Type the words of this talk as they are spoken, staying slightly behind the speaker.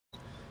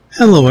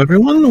Hello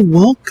everyone,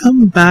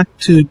 welcome back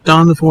to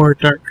Dawn of War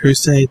Dark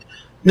Crusade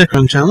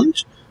Necron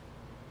Challenge.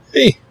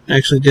 Hey, I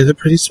actually did it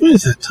pretty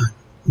smooth that time.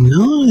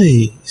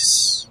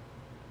 Nice.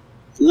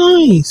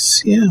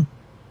 Nice, yeah.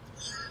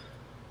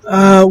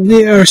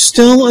 We are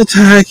still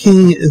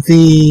attacking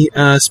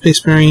the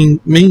Space Marine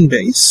main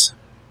base.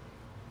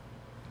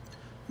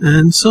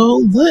 And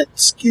so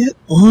let's get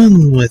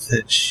on with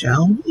it,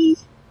 shall we?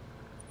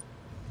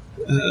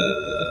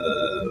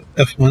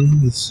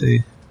 F1, let's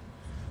see.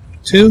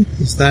 2,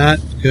 is that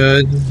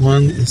good?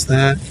 1, is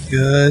that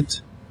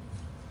good?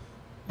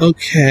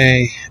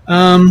 Okay,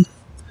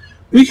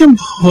 we can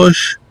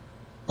push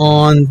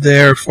on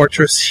their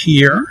fortress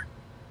here,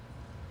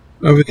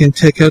 or we can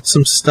take out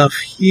some stuff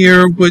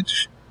here,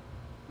 which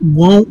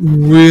won't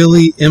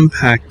really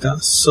impact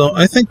us, so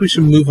I think we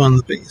should move on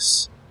the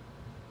base.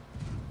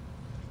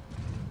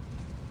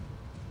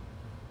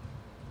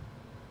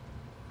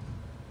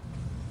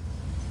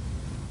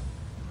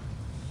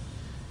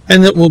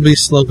 And it will be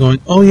slow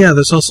going. Oh yeah,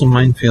 there's also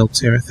minefields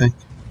here, I think.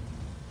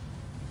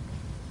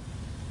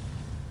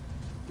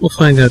 We'll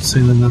find out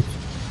soon enough.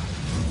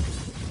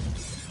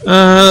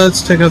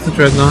 Let's take out the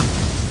Dreadnought.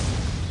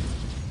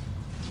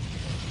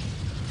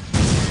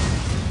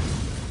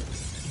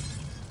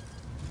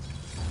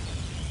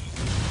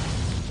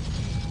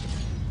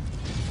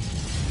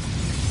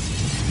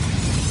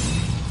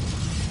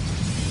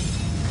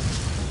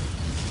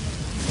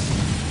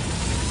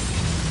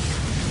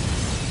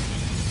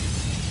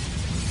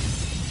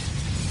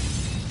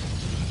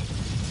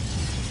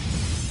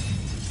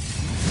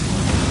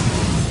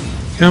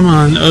 Come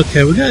on,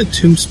 okay, we got a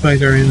Tomb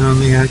Spider in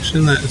on the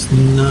action, that is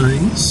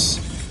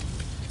nice.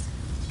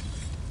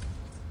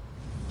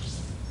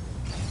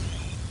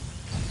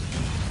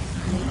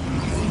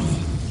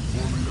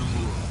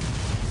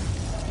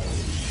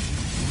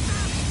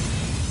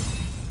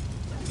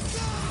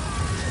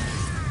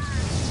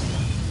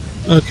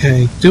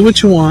 Okay, do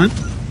what you want.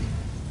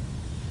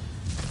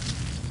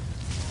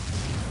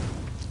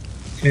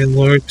 Okay,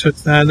 Lord took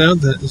that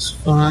out, that is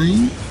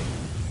fine.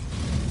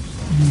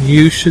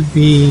 You should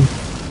be...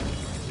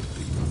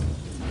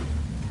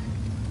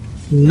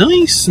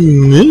 Nice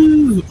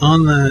move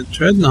on that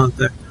Dreadnought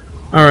there.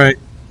 Alright.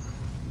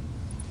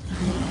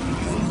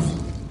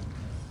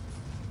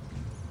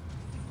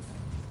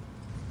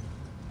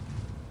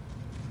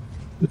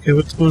 Okay,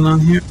 what's going on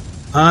here?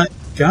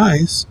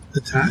 Guys,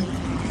 attack.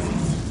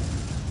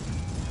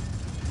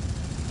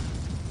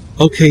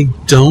 Okay,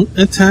 don't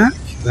attack?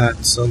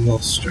 That's a little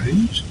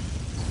strange.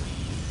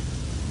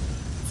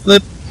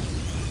 Flip.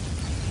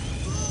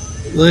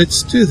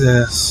 Let's do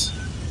this.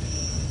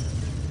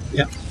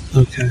 Yeah,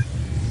 okay.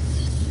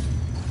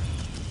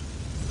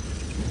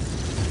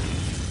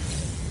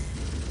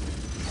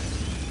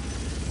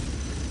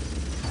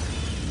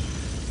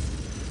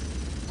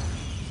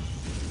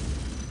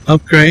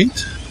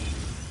 Upgrade.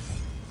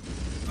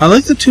 I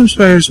like the Tomb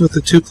Spiders with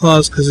the 2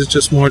 claws because it's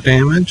just more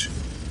damage.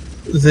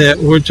 That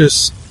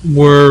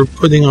we're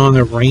putting on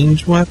a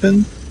range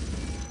weapon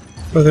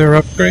for their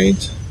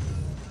upgrade.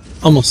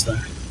 Almost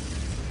there.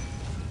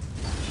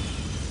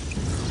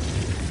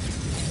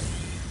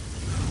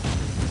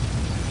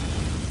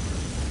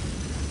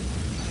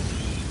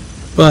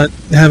 But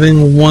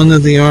having one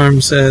of the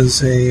arms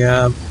as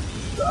a,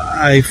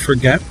 I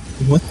forget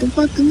what the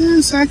weapon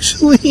is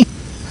actually.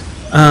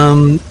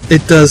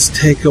 It does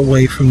take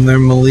away from their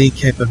melee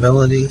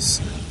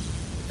capabilities,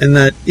 and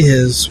that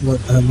is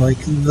what I like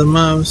the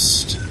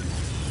most.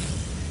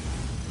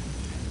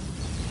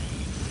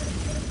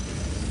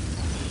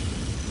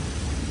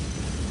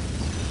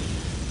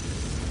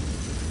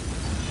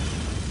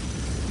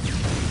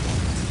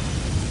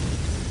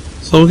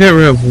 So we'll get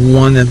rid of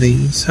one of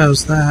these.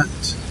 How's that?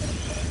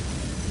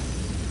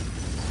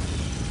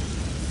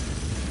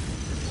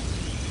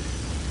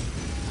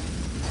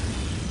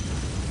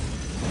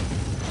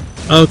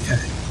 Okay.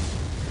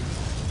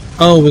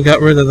 Oh, we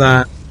got rid of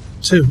that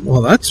too.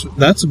 Well, that's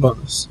a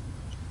bonus.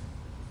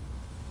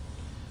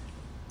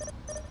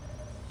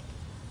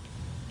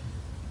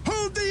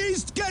 Hold the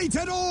east gate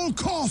at all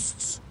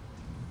costs.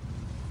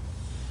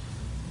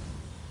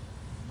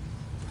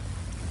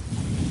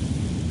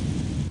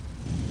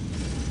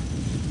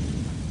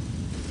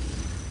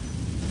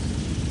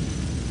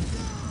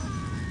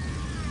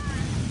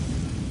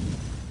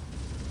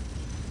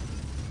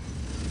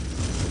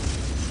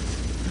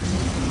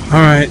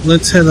 Alright,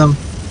 let's hit them.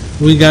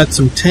 We got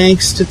some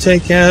tanks to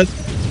take out.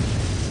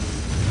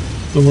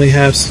 And we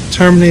have some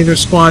Terminator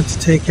squad to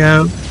take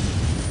out.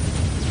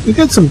 We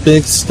got some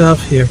big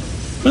stuff here.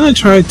 I'm going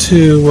to try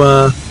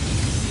to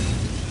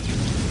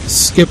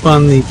skip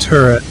on the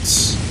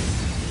turrets.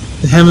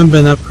 They haven't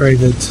been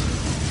upgraded.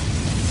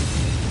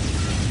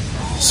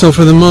 So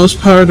for the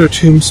most part, our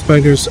Tomb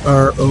Spiders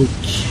are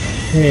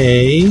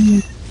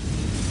okay.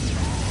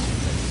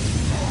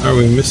 Are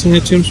we missing a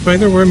Tomb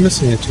Spider? We're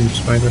missing a Tomb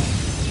Spider.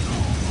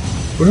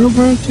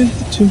 Where did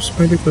the Tomb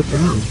Spider go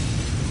down?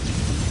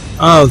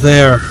 Oh,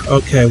 there.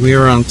 Okay, we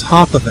were on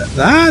top of it.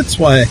 That's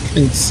why I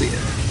couldn't see it.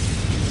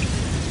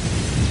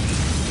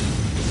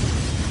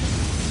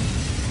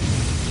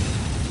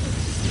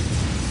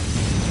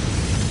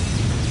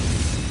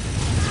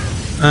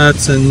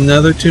 That's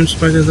another tomb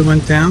spider that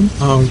went down.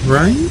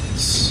 Alright.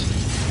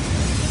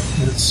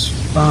 That's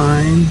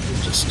fine.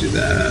 Just do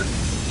that.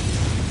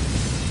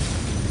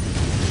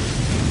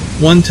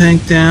 One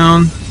tank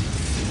down.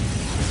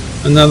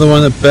 Another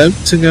one about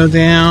to go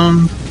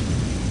down.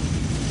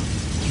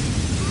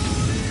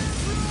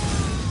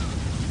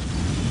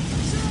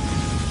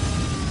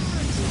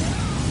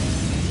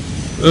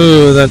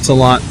 Ooh, that's a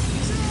lot.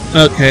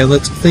 Okay,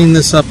 let's clean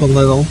this up a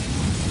little.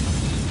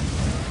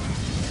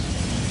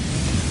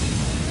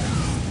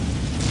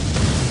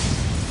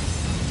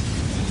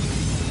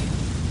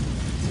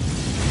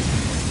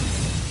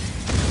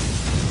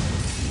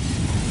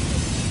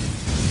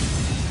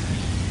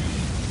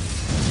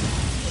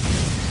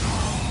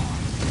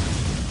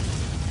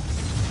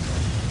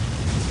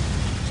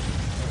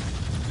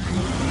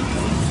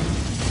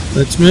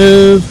 Let's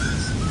move.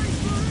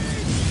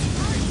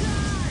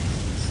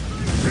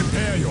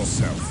 Prepare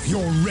yourself.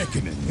 Your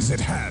reckoning is at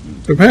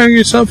hand. Prepare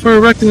yourself for a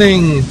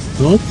reckoning.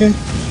 Okay.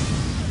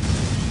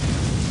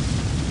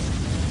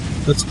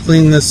 Let's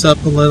clean this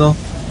up a little.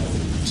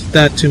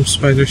 That tomb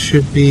spider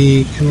should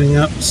be coming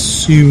up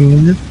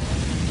soon.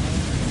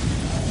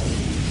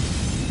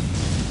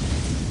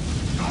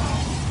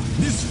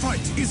 This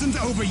fight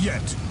isn't over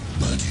yet.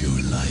 But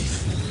your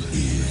life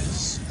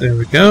is. There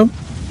we go.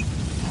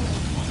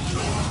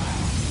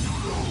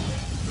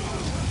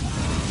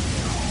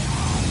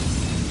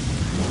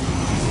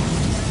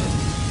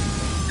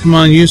 Come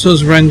on, use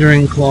those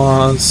rendering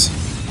claws.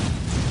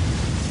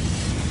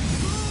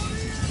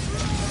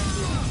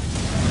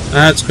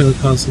 That's going to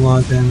cause a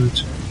lot of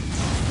damage.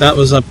 That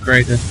was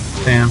upgraded.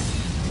 Damn.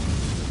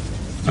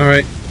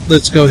 Alright,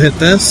 let's go hit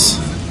this.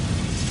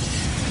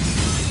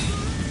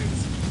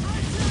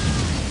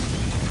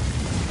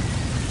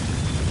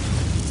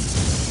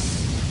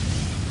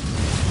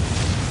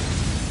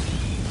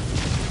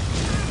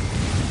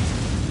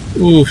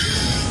 Oof.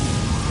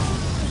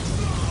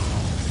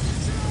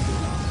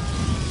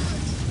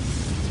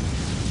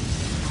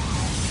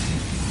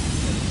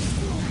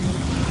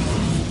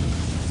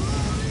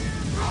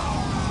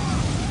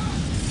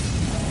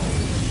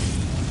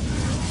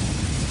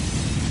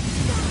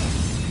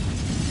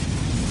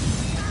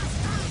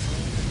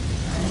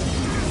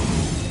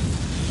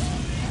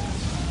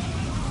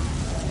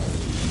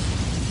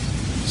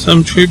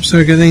 Some troops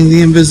are getting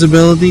the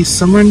invisibility,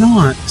 some are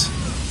not.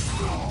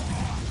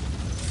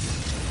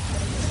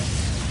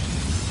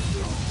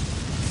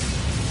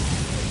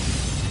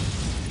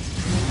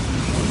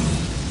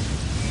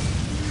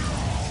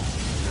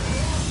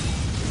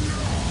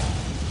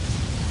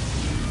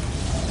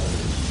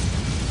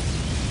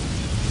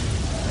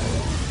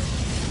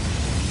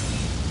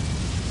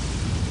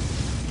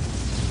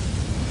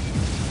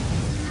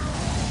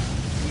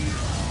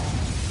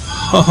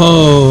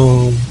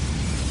 Oh.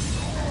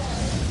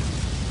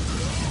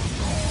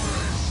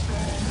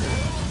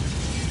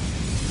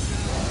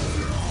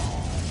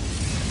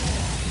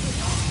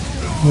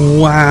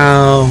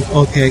 Wow.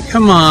 Okay,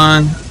 come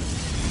on.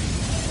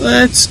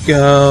 Let's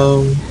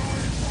go.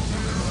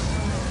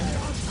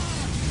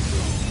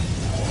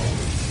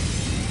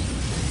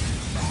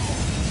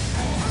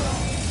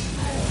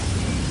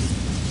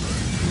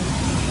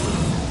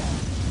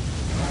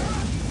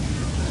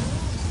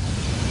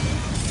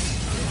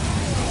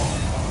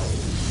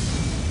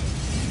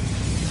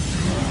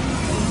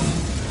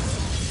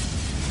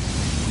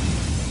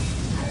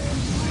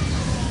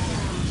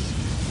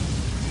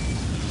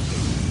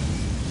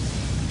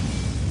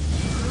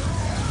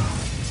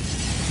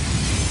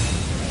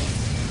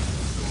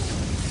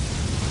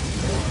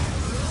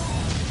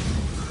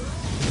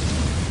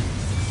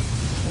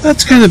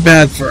 That's kind of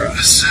bad for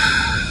us.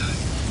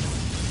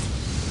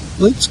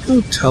 Let's go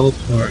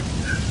teleport.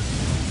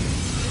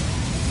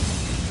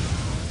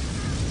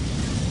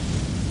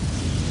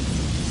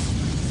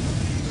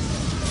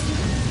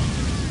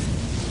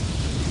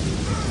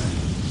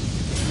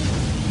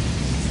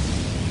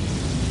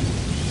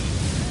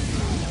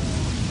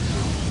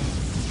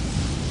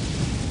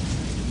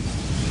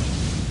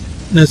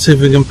 Let's see if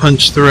we can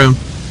punch through.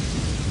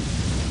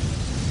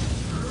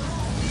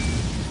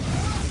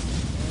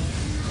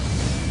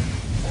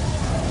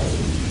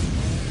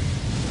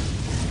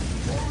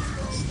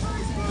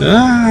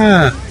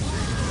 Ah!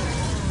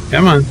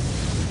 Come on.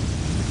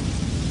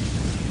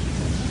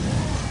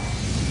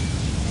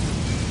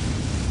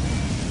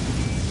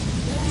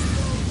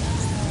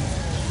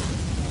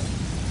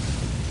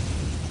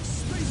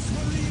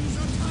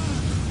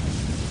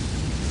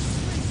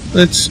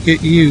 Let's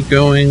get you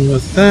going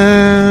with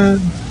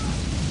that.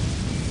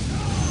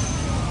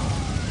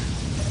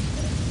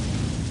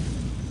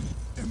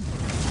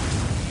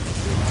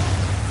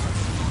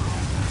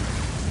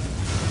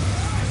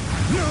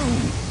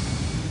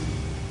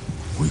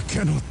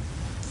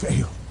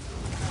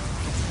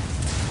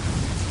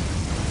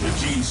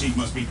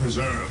 Must be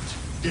preserved.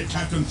 Get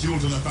Captain Fuel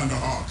to the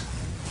Thunderhawk.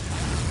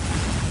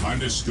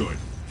 Understood.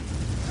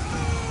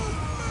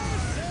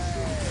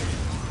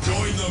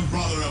 Join them,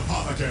 Brother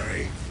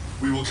Apothecary.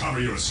 We will cover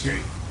your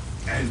escape.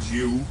 And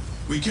you,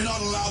 We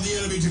cannot allow the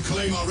enemy to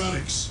claim our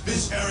relics.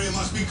 This area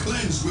must be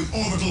cleansed with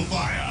orbital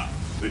fire.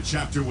 The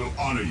chapter will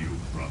honor you,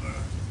 brother.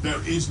 There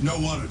is no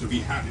honor to be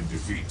had in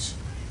defeat.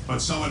 But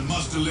someone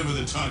must deliver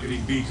the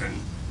targeting beacon.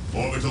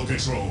 Orbital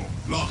control.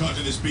 Lock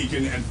onto this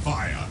beacon and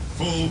fire.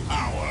 Full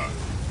power.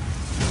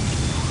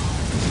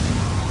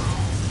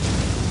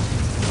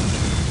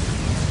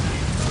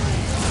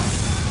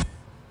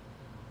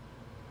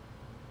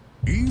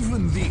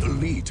 Even the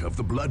elite of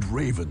the Blood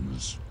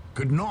Ravens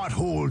could not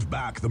hold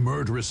back the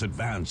murderous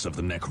advance of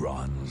the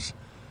Necrons.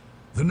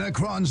 The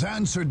Necrons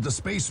answered the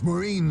Space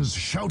Marines'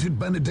 shouted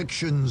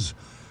benedictions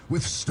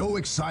with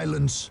stoic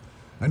silence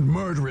and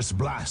murderous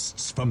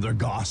blasts from their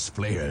Gauss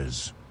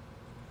flares.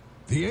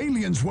 The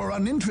aliens were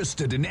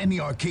uninterested in any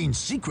arcane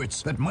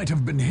secrets that might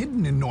have been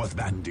hidden in North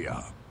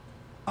Vandia,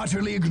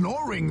 utterly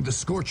ignoring the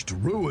scorched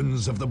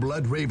ruins of the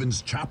Blood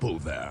Ravens' chapel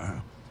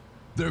there.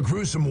 Their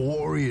gruesome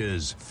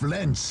warriors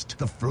flensed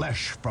the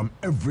flesh from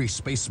every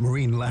Space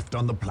Marine left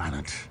on the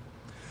planet,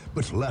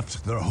 but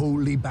left their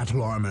holy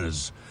battle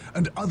armors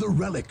and other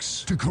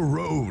relics to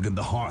corrode in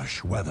the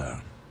harsh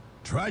weather.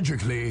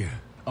 Tragically,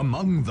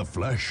 among the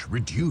flesh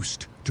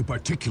reduced to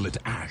particulate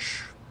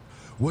ash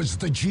was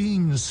the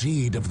gene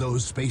seed of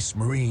those Space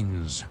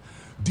Marines,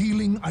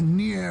 dealing a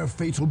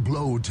near-fatal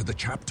blow to the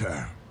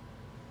chapter.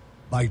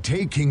 By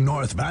taking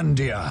North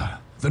Vandia,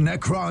 the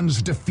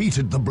Necrons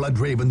defeated the Blood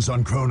Ravens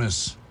on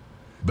Cronus.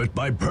 But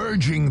by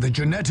purging the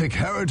genetic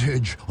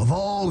heritage of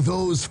all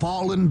those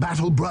fallen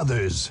battle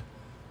brothers,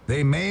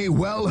 they may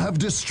well have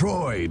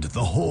destroyed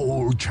the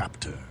whole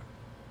chapter.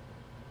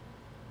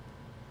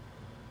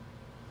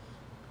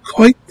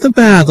 Quite the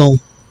battle.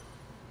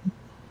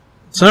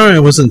 Sorry I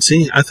wasn't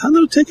seeing. I thought it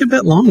would take a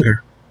bit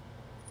longer.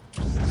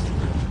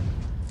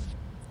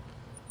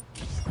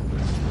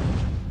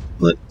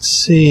 Let's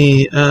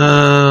see.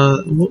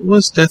 What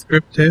was Death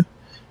Grip do?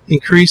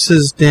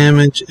 Increases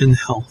damage and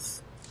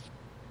health.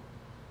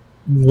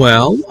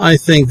 Well, I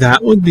think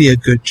that would be a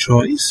good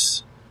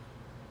choice.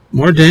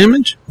 More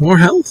damage? More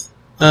health?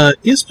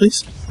 Yes,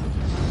 please.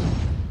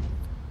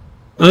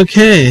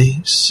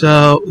 Okay,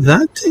 so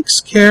that takes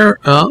care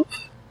of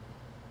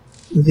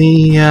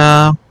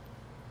the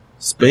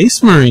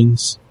Space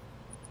Marines.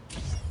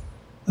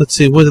 Let's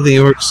see, what are the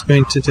orcs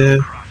going to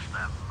do?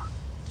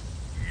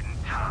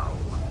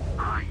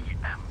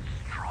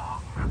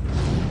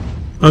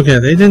 Okay,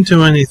 they didn't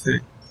do anything.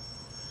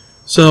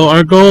 So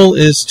our goal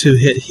is to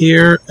hit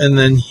here and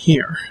then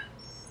here.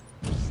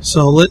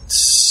 So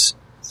let's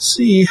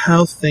see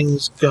how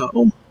things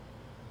go.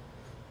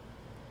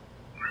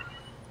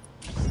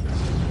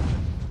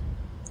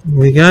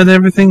 We got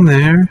everything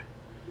there.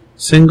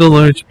 Single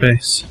large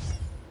base.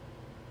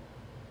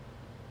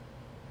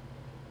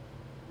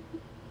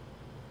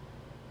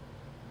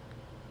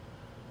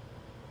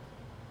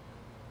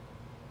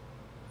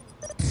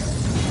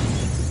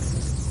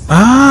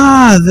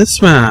 Ah,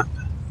 this map.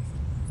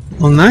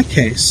 Well, in that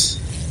case,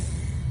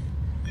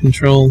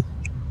 Control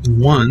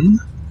 1.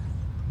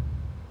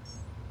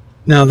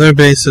 Now their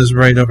base is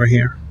right over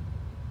here.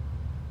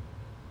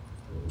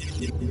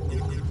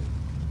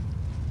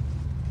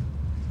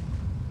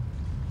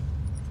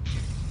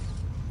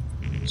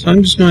 So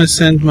I'm just going to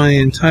send my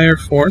entire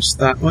force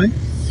that way.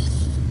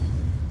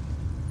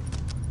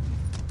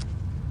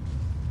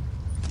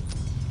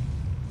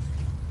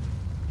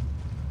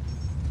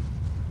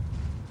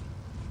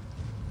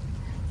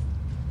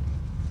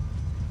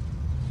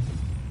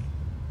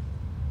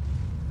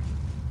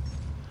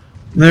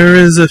 There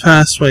is a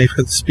fast way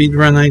for the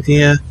speedrun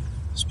idea.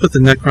 Just put the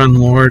Necron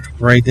Lord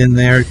right in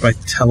there by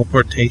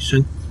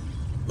teleportation.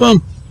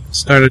 Boom!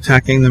 Start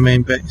attacking the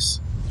main base.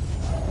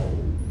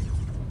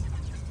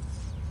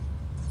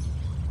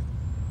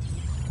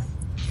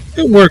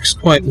 It works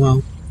quite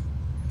well.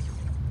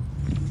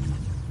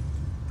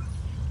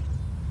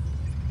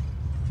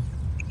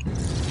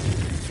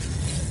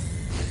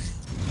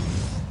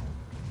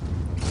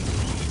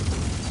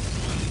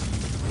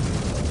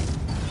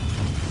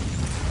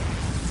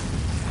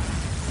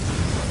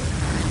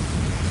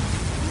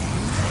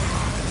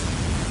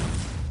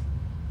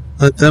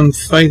 Let them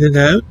fight it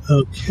out.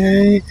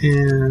 Okay,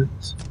 and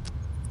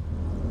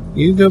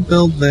you go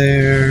build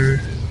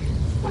there.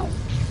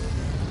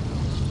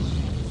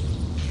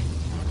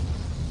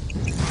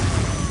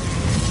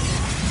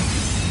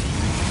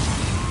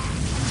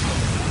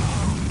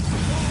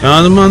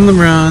 Got him on the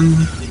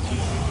run.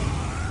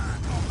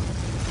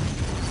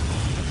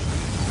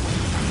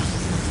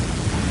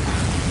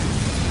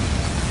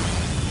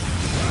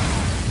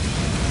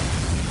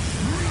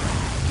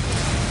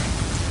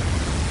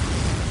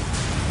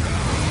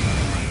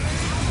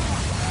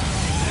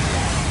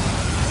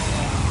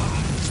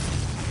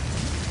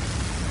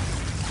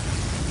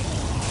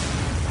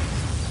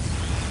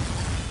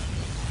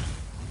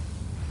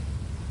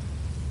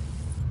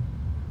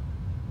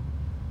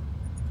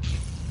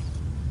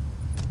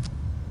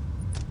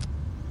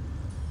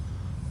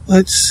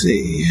 Let's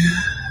see.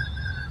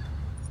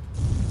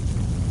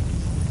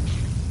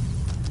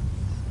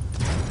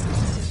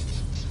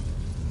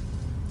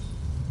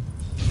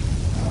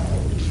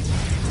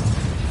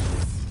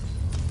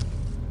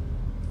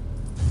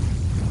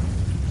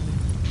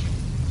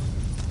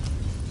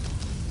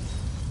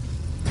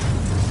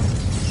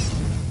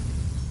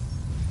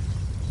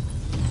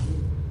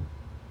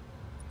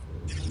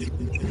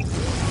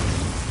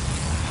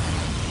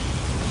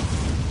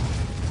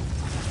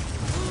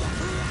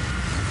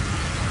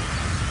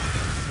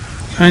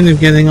 kind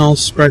of getting all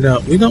spread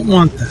out. We don't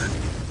want that.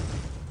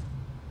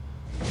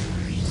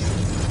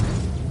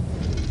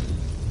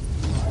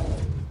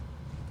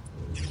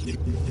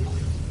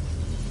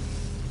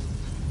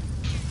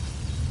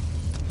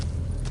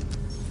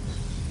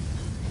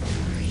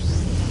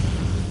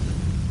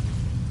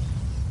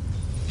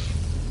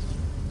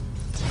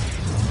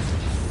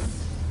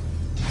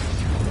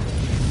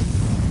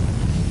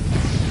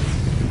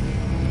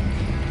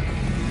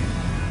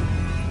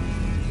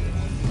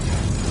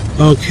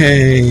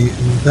 Okay,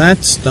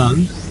 that's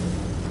done.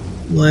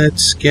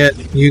 Let's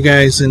get you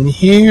guys in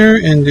here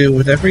and do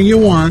whatever you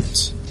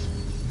want.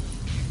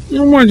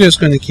 And we're just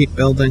going to keep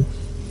building.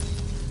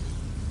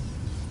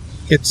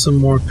 Get some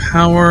more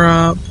power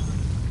up.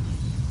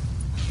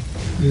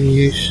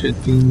 You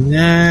should be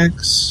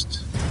next.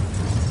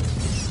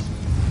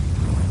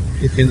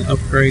 You can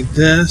upgrade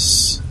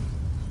this.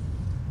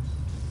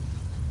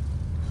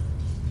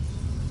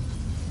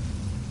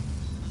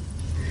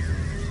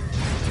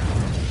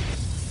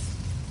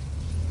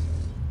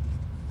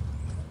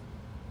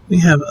 We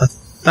have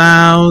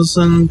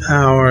 1,000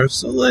 power,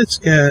 so let's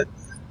get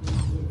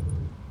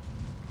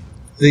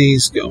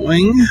these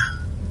going.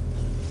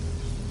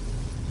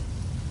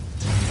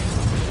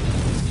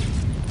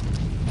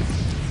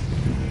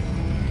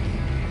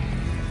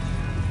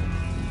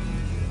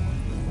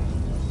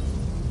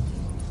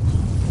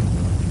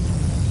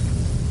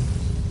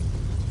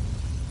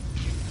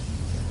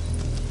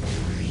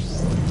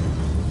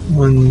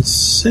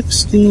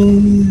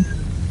 $160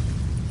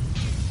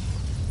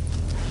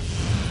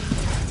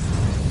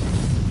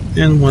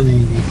 and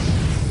 180.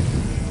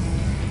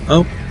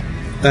 Oh,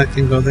 that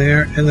can go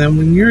there. And then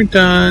when you're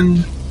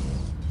done,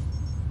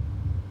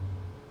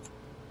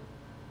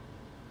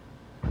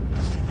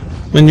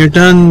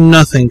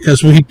 nothing,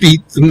 because we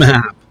beat the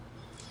map.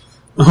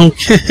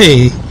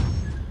 Okay.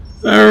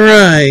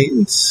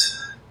 Alright.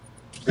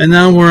 And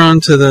now we're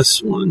on to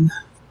this one.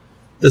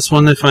 This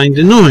one I find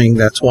annoying.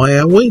 That's why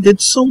I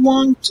waited so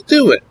long to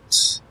do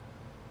it.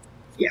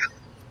 Yeah.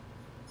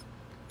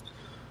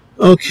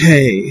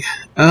 Okay.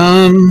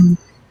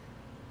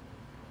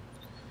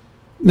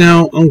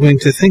 Now I'm going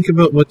to think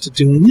about what to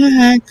do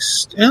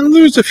next, and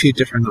there's a few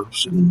different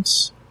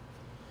options,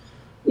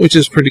 which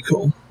is pretty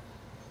cool.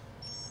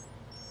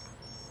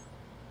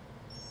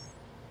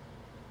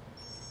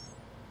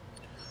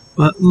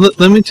 But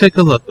let me take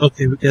a look.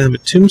 Okay, we can have a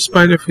tomb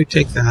spider if we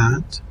take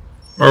that,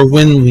 or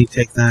when we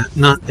take that,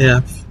 not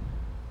if.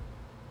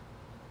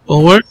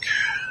 Bulwark.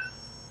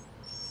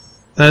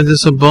 That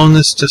is a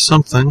bonus to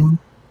something.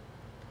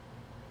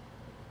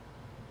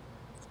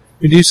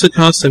 Reduce the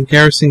cost of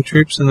garrisoning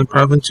troops in the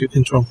province you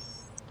control.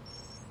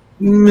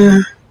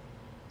 Meh.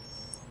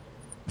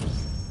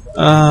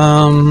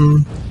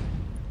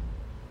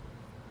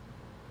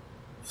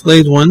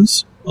 Flayed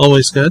ones,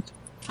 always good.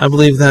 I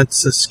believe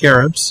that's the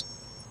Scarabs.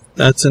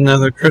 That's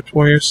another Crypt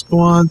Warrior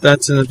squad.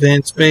 That's an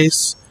advanced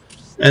base.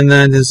 And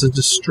that is a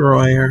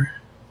destroyer.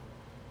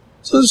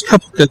 So there's a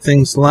couple good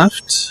things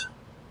left.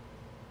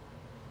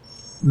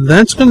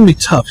 That's going to be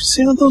tough.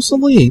 See all those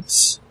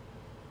elites?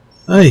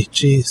 Ay,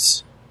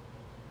 jeez.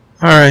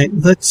 Alright,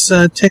 let's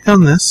take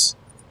on this.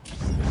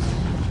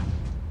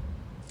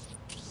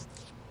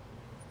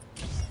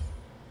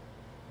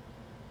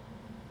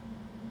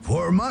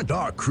 For my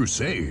Dark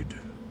Crusade,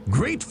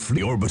 great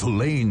fleet orbital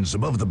lanes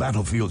above the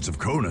battlefields of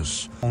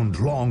Cronus owned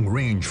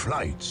long-range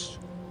flights.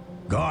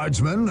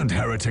 Guardsmen and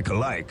heretic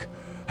alike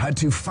had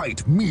to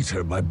fight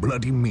meter by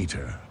bloody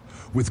meter,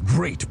 with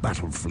great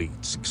battle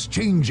fleets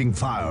exchanging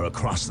fire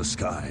across the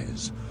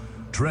skies.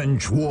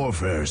 Trench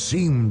warfare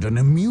seemed an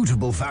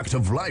immutable fact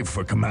of life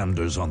for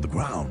commanders on the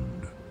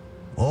ground.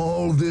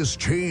 All this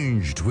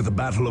changed with the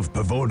Battle of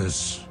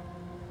Pavonis.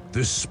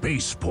 This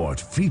spaceport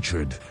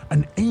featured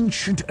an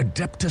ancient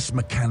Adeptus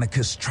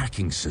Mechanicus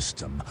tracking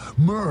system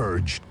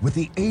merged with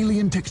the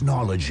alien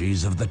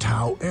technologies of the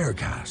DoW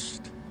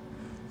aircast.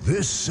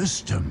 This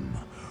system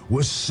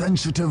was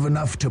sensitive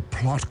enough to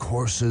plot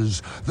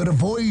courses that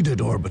avoided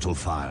orbital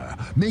fire,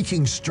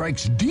 making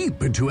strikes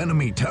deep into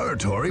enemy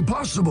territory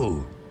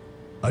possible.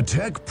 A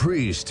tech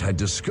priest had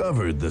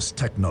discovered this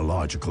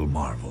technological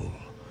marvel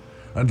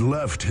and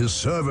left his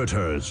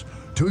servitors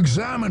to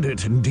examine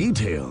it in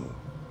detail.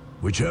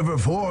 Whichever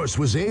force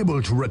was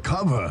able to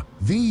recover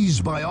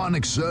these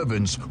bionic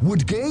servants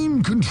would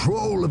gain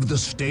control of the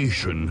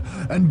station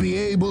and be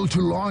able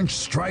to launch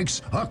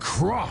strikes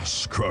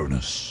across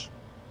Cronus.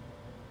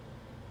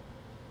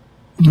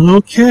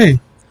 Okay.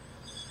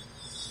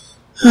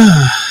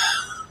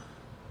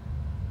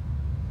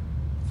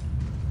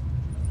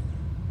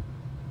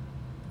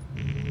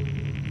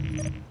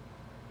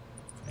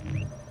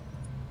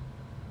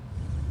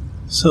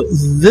 So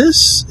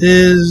this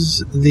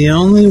is the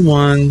only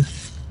one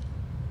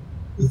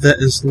that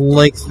is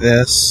like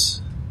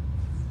this.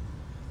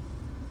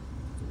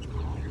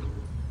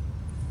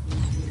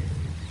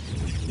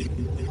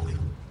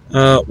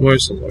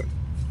 Where's the Lord?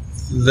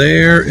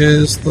 There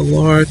is the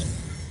Lord.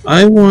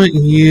 I want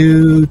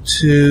you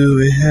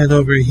to head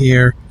over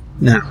here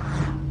now.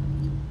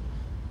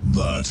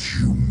 That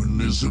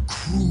human is a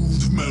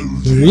crude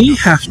melding We of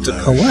have to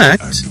flesh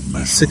collect and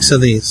metal, 6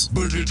 of these.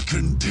 but it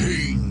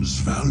contains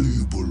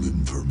valuable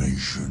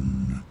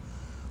information.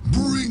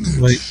 Bring it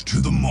Wait.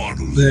 to the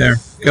model. There.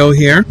 Go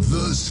here.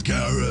 The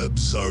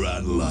scarabs are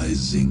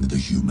analyzing the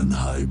human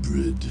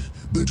hybrid,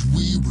 but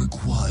we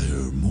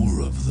require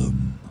more of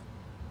them.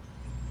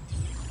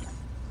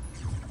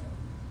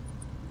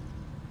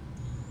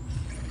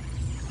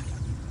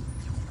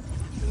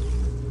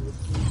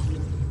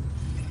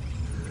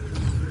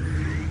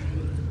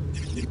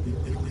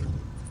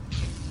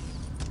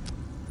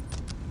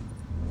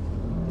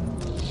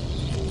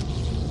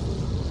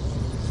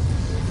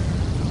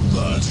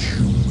 That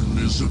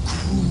human is a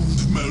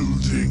crude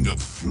melding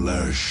of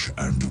flesh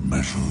and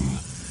metal,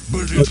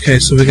 but it Okay,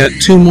 so we got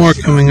 2 more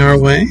coming our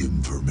way.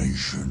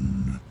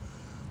 information.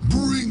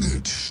 Bring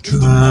it to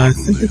the I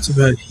think it's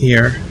about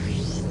here.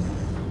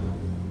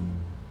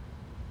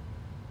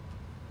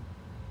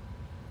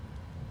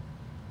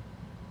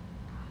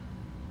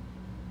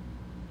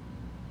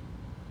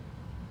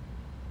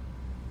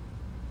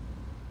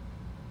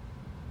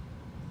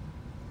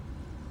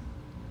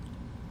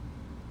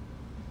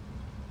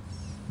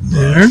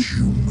 There. That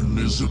human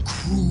is a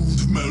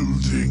crude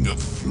melding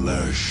of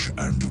flesh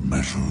and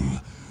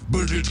metal,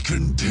 but it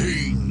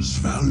contains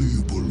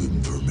valuable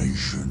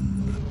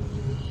information.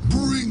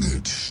 Bring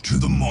it to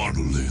the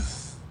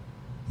monolith.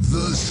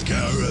 The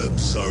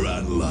scarabs are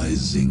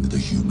analyzing the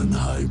human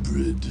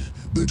hybrid,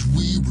 but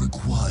we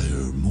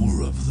require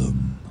more of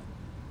them.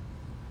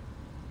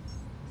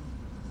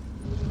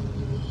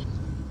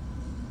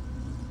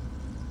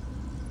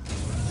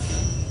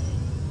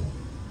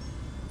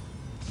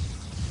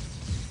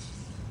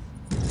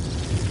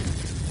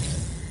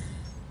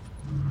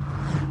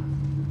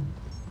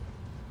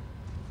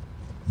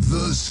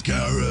 The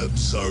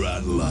scarabs are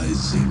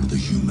analyzing the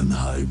human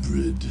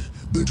hybrid,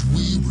 but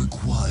we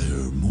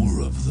require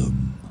more of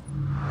them.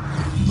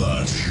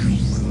 That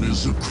human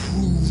is a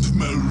crude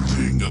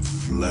melding of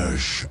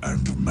flesh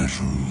and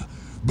metal,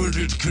 but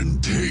it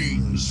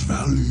contains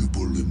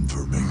valuable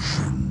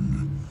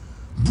information.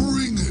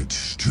 Bring it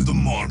to the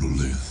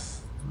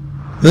monolith.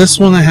 This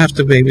one I have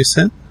to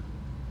babysit.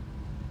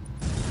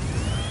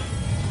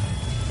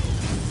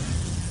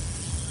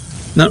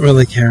 Not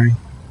really caring.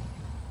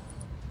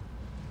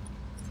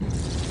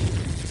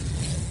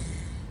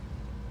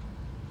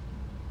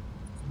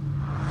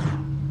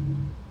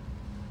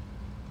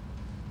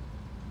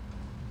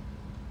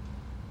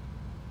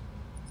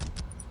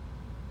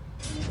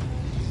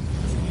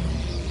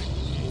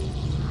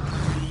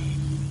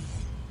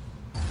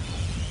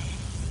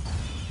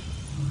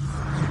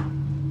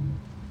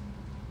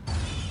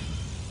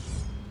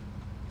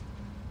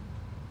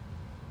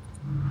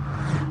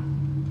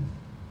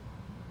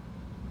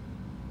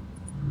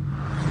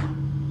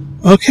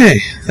 Okay,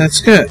 that's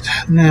good.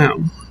 Now,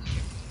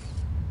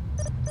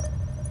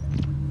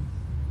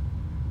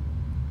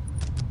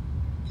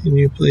 can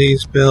you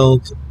please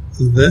build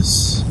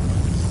this?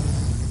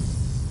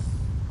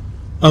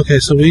 Okay,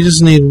 so we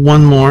just need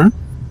 1 more.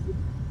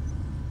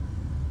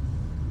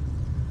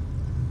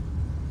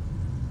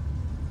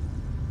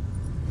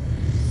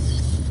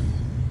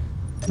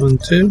 One,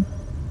 two.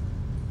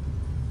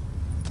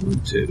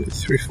 1, 2,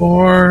 3,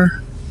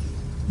 4.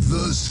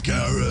 The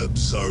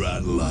scarabs are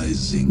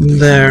analyzing the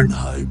There. human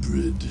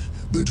hybrid,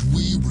 but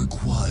we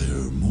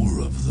require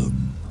more of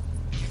them.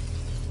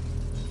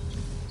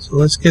 So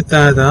let's get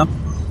that up.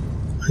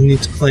 I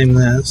need to claim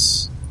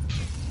this.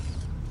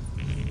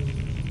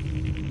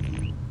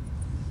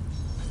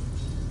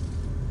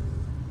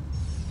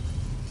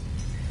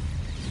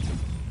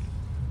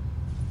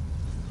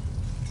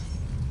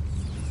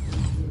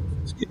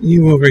 Let's get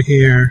you over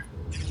here.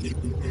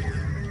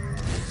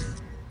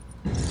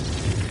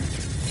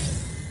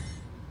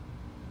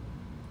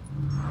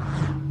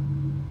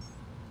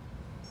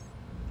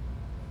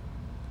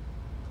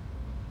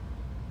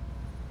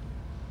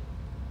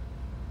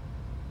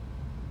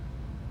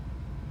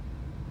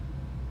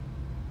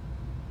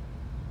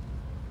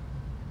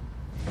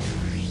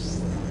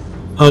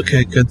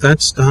 Okay, good,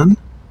 that's done.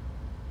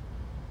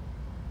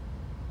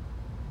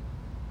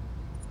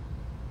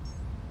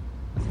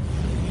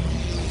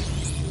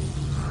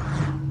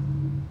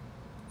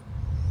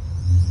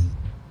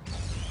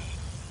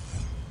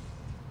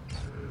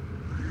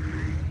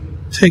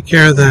 Take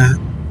care of that.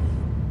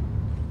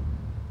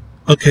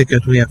 Okay,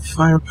 good, we have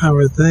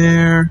firepower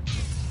there.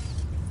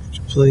 Could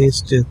you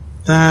please do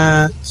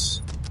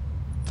that?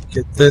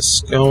 Get this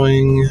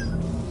going.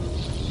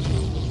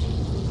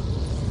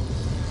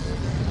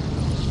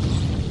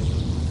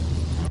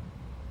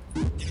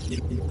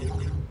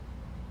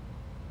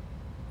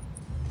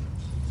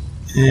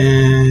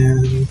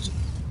 And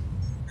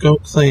go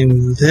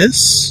claim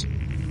this.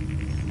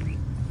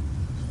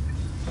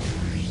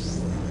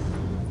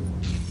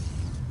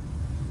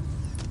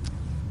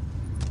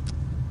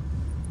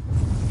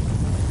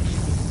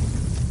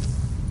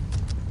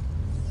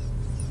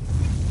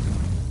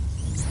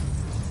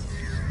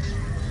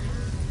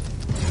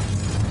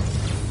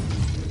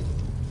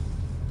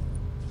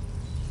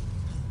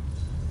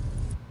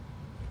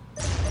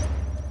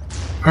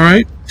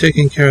 Alright,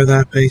 taking care of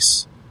that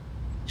base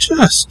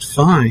just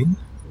fine.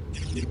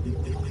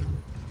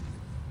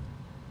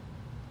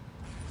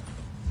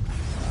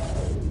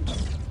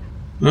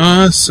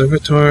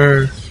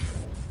 Servitor.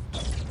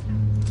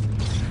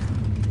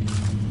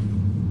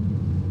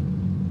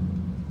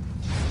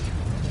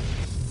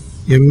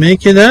 You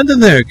make it out of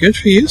there. Good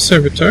for you,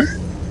 Servitor.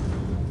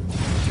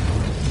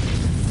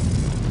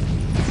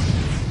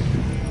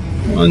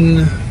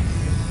 1,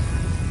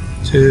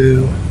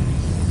 2,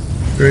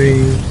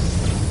 3,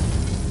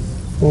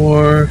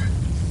 4.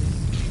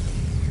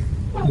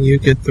 You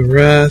get the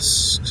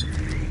rest.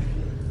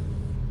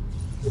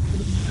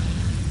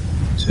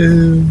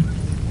 2.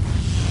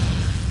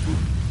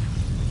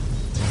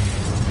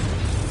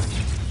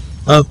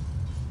 Oh.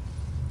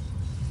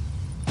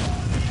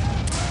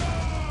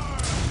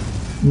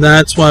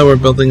 That's why we're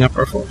building up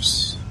our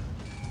force.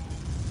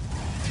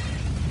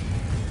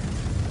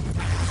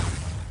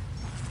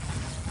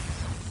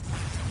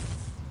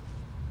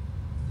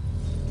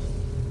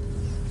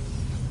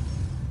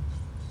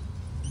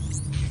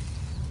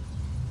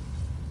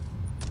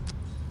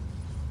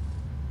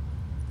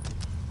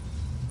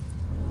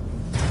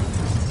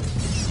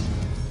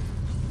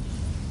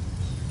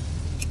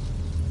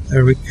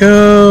 There we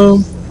go.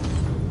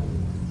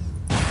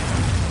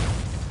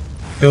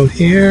 Go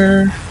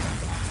here.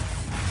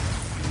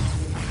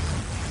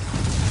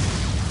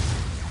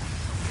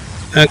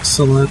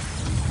 Excellent.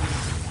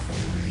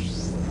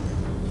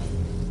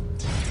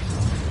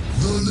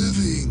 The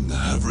living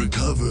have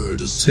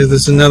recovered. See,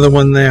 there's another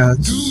one there.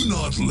 Do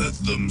not let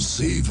them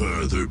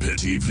savor their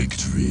petty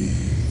victory.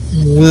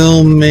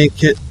 We'll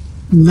make it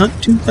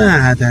not too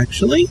bad,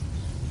 actually.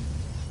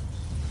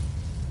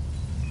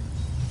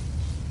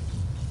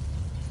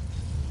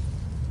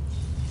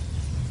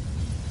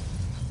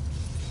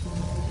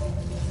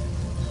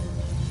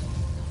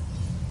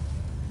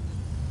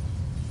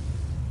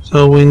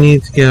 So we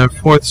need to get our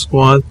 4th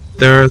squad.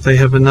 There they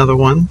have another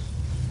one.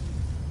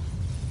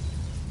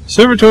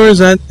 Servitors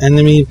at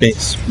enemy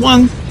base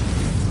 1.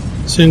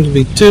 Soon to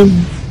be 2.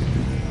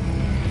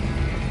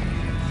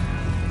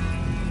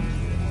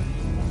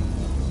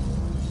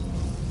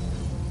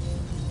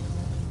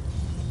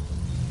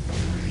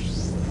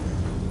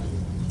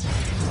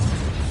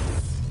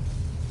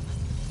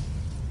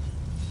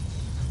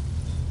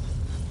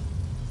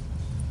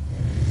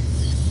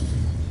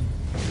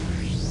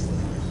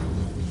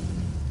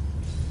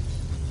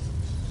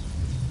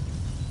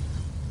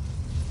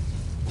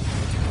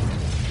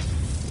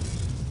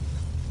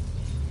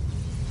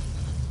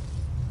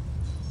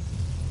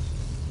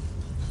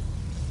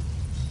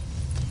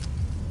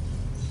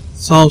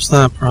 Solves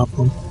that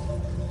problem.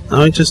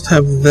 Now we just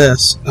have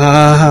this.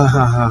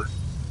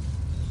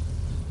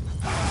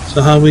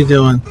 So how we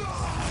doing?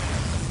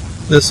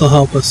 This will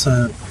help us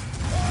out.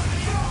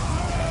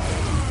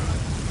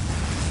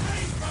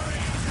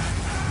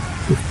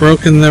 We've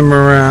broken their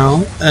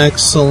morale.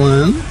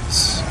 Excellent.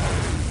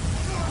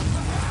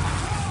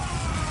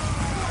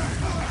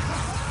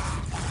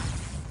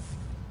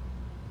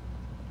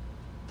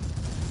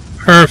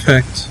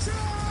 Perfect.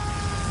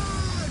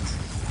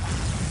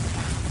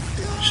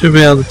 Should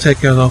be able to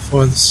take out all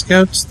 4 of the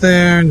scouts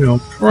there, no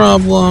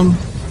problem.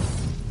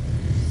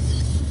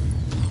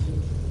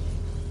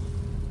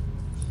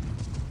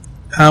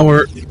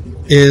 Power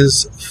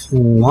is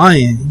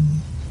flying.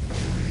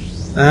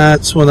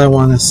 That's what I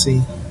want to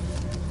see.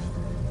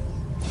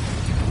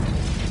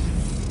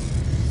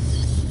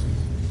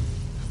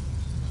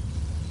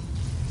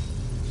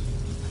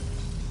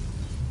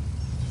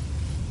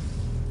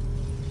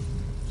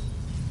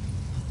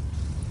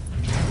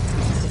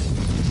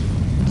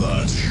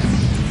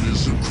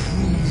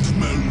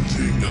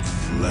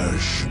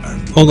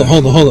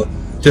 Hold up.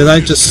 Did I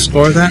just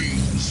score that?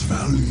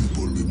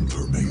 Valuable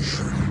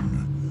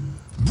information.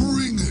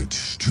 Bring it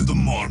to the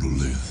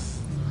monolith.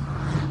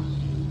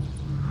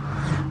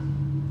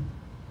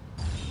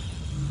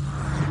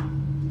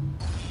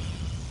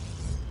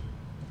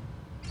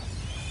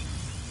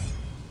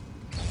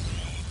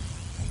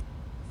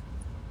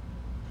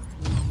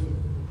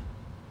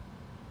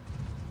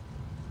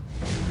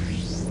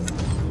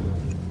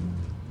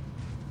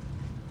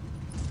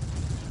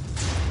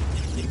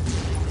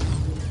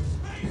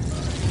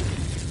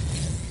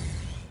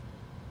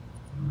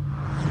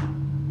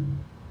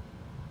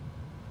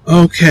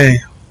 Okay.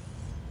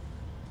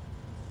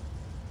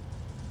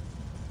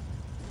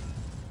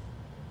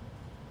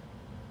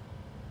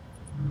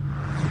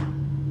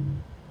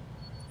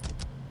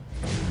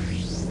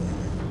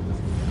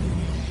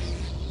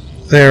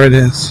 There it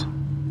is.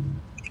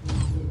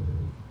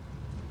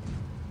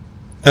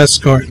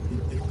 Escort.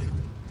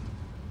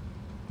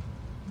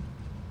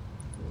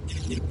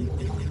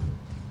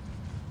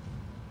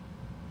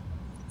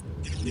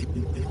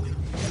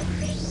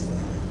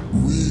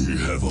 We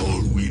have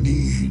all we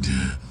need.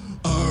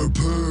 Our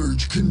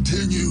purge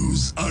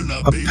continues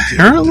unabated.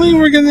 Apparently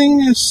we're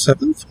getting a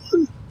 7th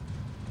one?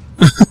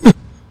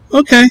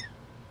 Okay.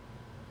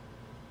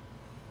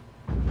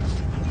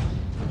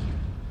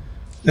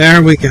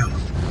 There we go.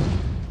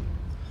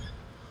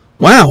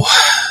 Wow.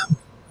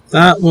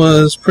 That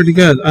was pretty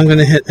good. I'm going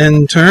to hit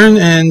end turn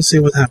and see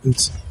what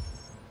happens.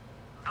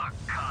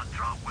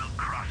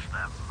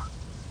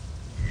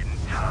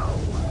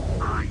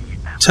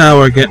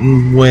 Tower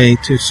getting way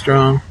too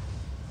strong.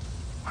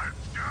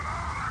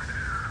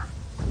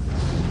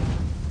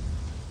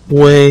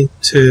 Way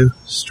too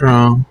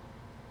strong.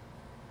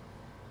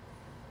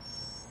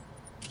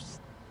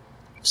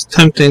 It's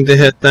tempting to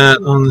hit that,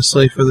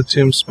 honestly, for the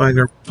Tomb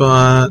Spider,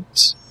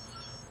 but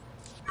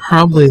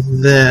probably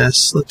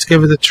this. Let's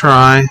give it a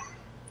try.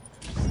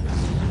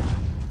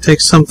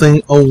 Take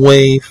something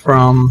away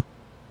from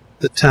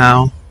the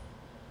Tau.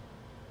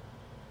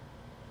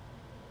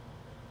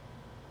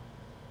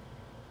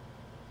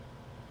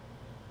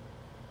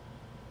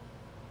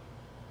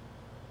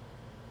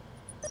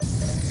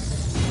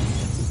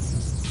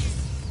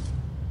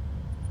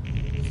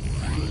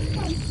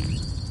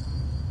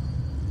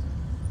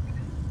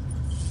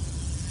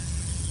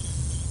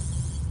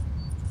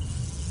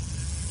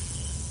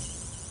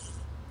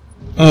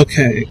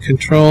 Okay,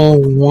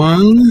 Control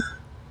 1.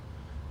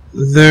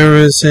 There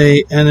is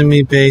a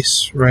enemy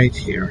base right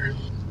here.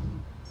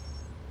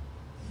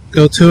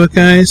 Go to it,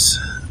 guys.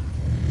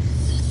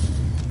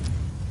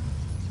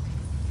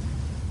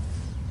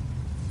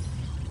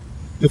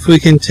 If we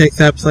can take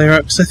that player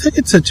out, because I think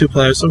it said 2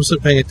 players, I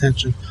wasn't paying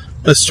attention.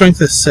 But strength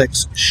of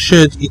 6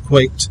 should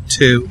equate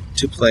to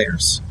 2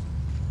 players.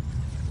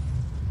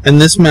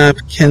 And this map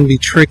can be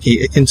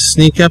tricky. It can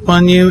sneak up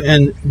on you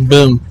and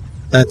boom,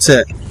 that's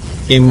it.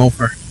 Game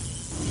over.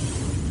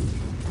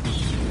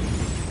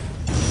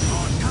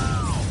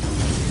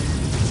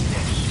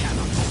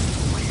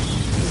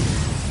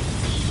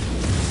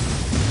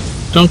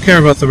 Don't care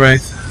about the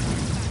Wraith.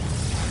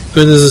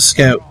 Good as a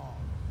scout.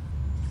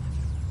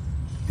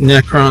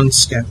 Necron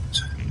scout.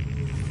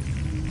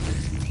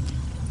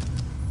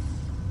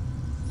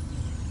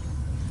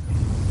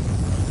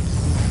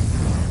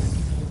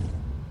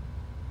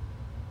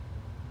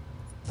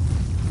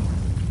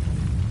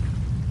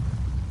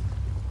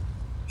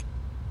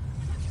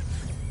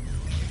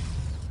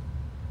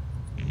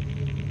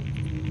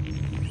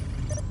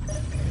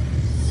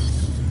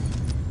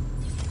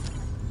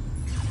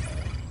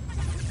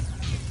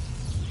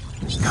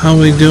 How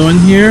we doing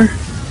here?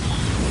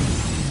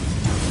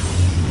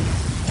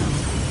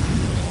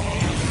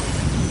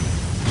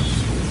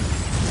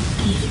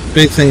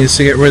 Big thing is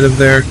to get rid of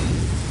their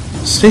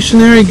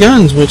stationary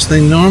guns, which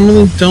they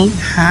normally don't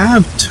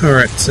have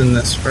turrets in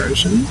this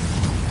version.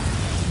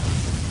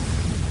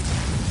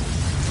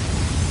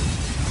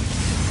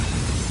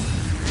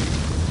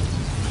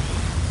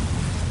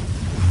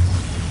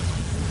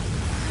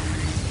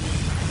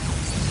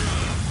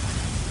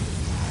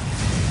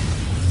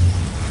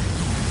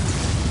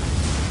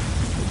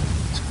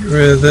 Get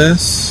rid of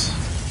this.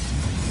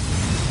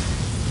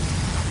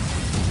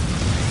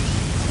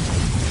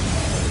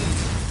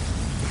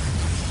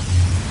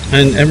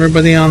 And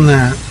everybody on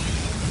that.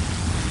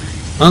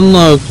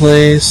 Unload,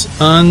 please.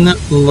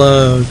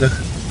 Unload.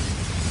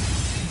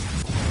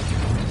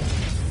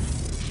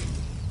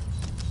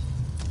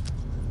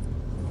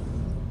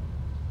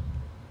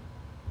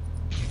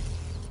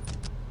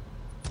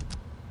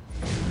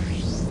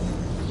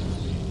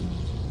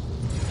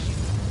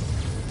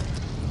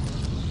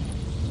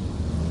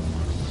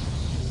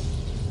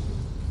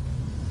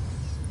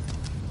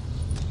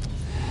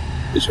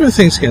 This is where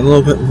things get a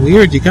little bit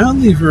weird. You gotta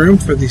leave room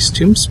for these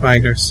Tomb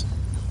Spiders.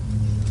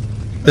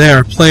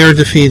 There, player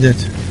defeated.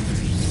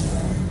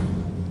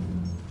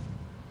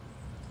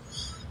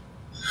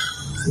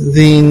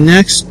 The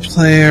next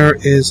player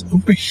is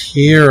over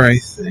here, I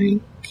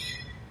think.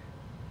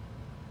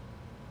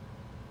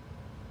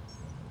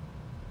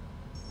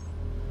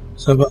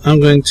 So I'm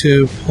going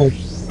to pull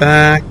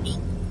back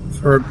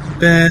for a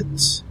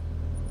bit.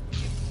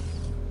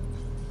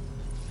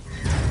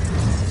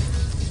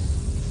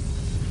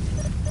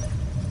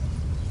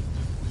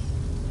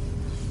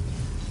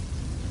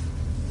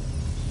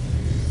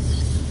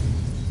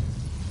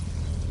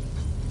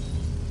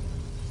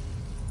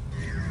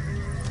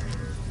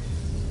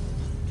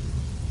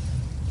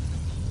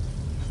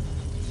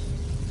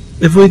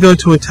 If we go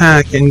to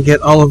attack and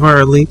get all of our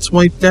elites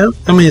wiped out,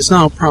 I mean, it's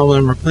not a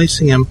problem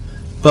replacing them,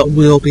 but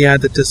we'll be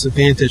at a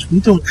disadvantage.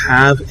 We don't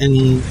have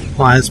any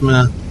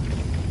plasma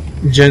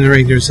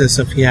generators as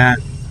of yet.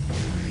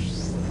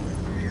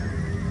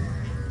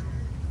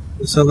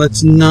 So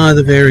that's not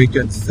a very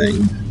good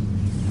thing.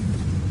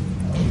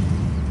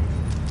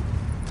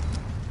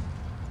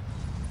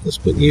 Let's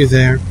put you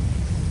there.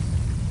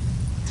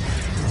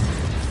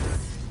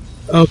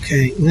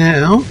 Okay,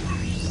 now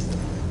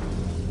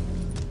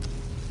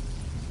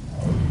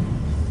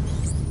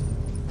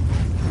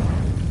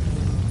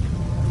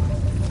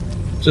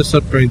just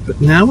upgrade,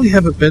 but now we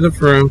have a bit of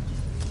room.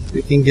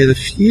 We can get a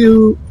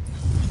few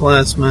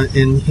plasma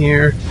in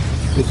here.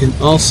 We can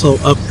also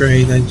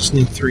upgrade. I just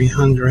need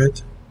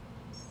 300.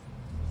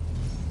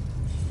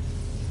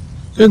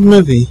 Good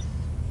movie.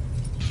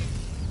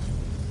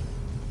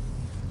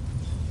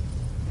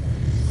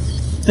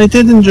 I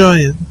did enjoy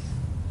it.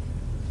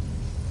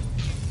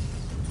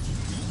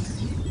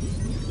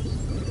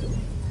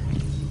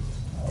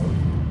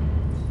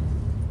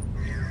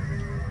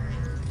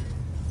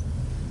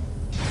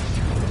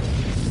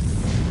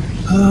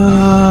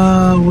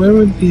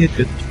 where would be a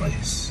good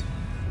place?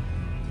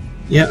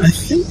 Yeah, I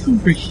think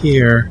over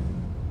here.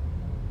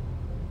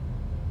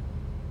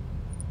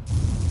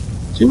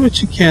 Do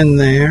what you can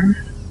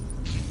there.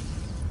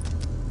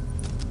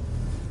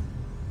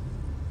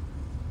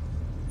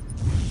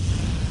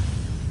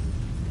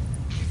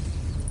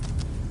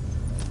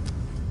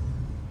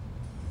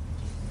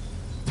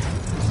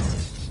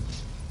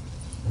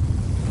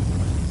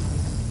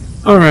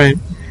 All right.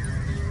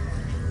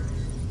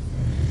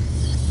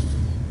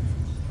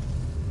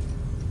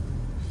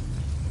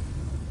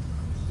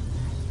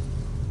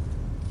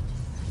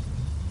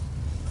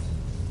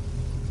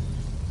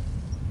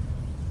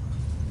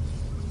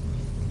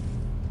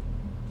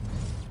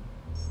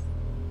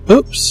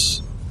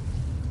 Oops.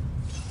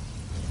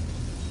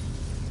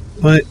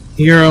 But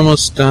you're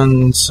almost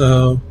done,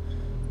 so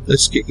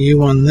let's get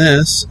you on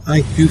this. I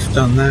goofed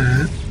on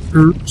that.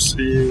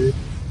 Oopsie.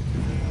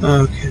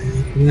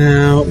 Okay,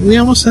 now we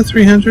almost had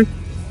 300.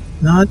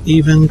 Not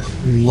even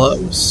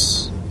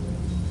close.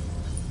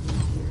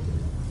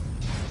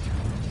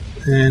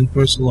 And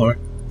where's the Lord?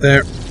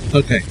 There.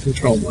 Okay,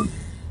 control 1.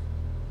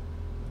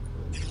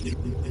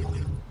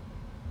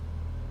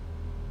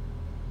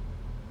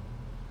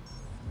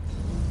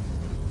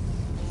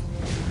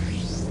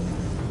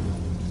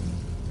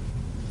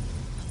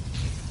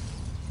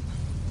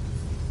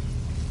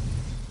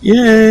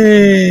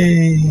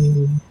 Yay!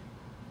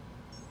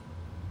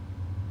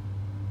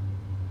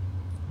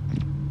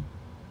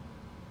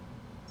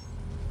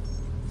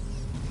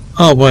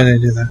 Oh, why did I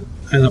do that?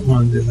 I don't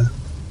want to do that.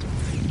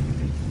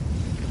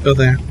 Go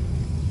there.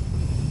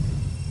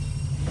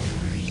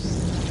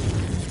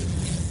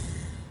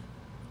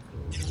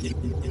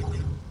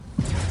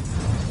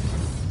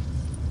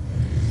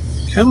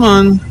 Come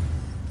on.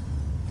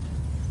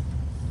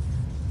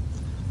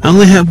 I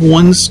only have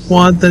one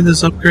squad that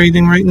is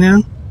upgrading right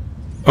now.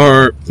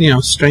 Or,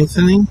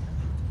 strengthening.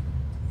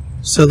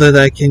 So that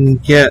I can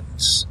get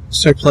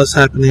surplus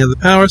happening of the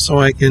power, so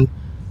I can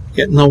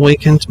get an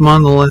awakened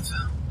monolith.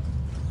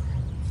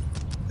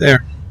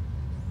 There.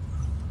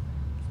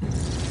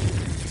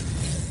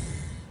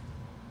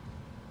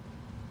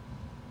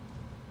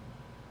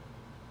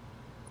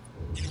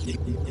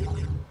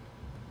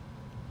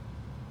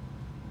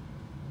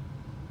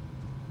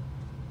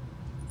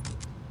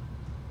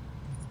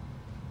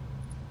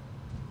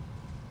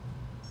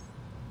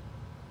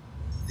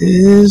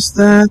 Is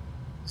that...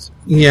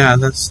 Yeah,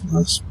 that's the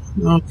last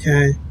one.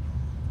 Okay.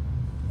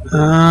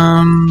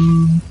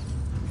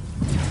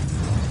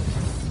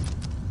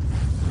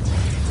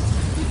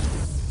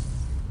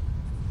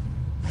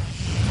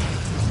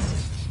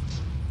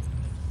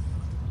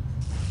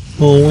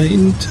 We'll wait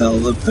until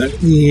the...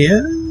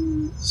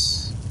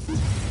 Yes.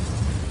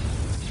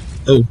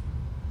 Oh.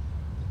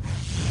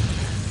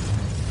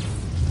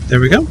 There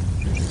we go.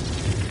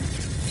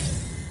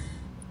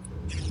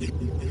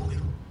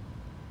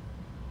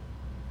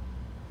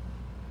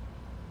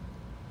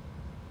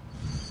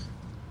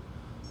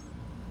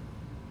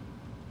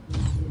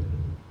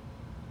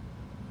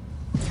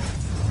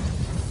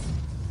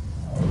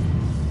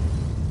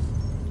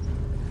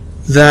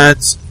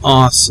 That's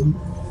awesome.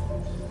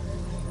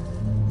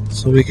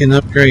 So we can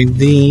upgrade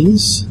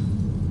these.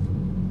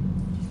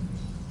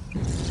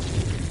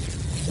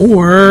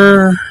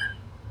 Or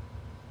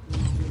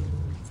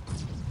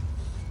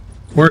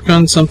work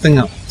on something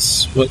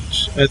else,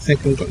 which I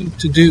think I'm going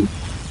to do.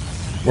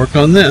 Work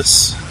on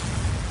this.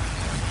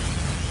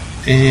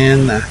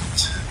 And that.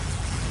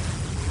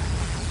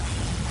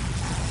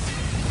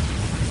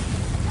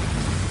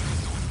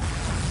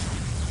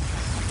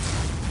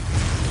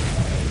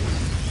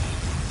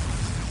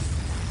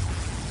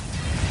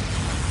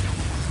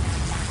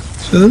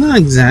 So they're not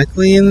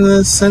exactly in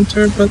the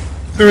center, but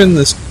they're in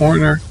this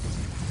corner,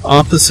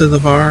 opposite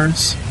of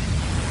ours,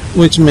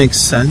 which makes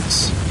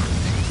sense.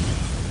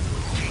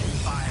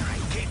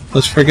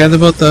 Let's forget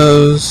about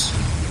those.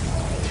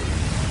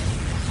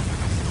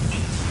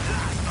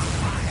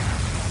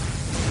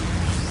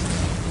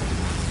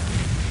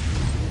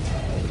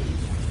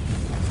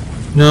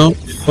 No,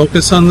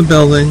 focus on the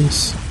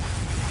buildings.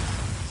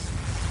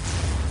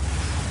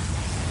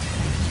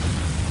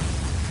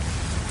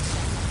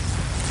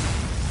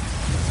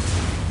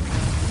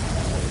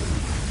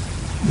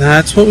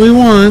 That's what we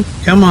want.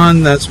 Come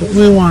on, that's what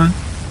we want.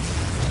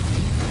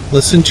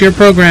 Listen to your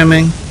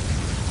programming.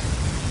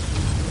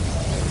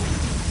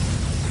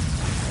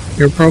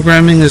 Your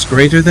programming is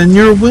greater than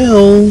your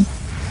will.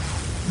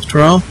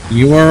 After all,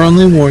 you are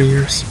only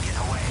warriors.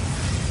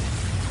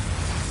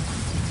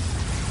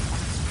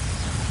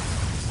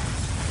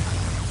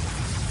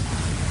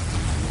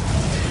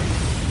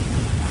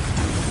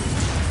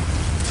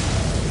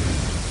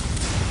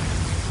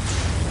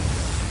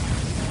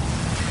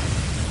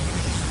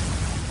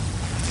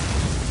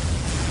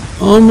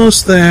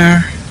 Almost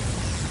there.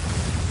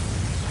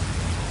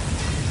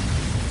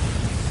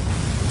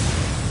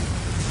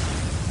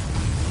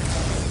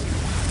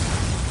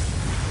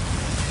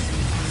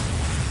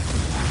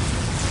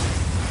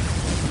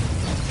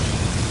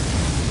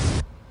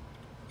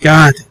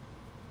 Got it.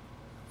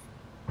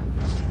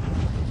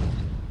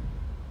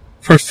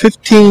 For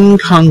 15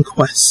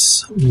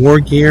 conquests, war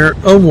gear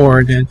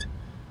awarded.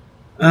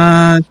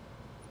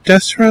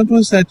 Death Shroud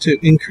was that to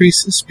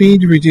increase the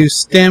speed,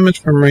 reduce damage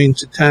from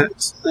ranged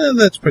attacks.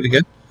 That's pretty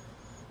good.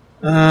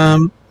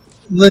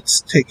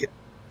 Let's take it.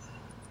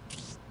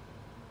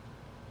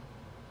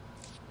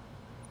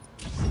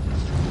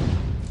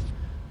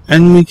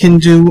 And we can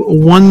do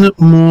one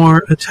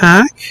more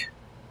attack.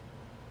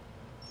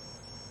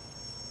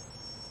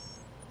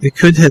 We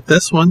could hit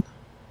this one.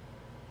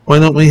 Why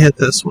don't we hit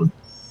this one?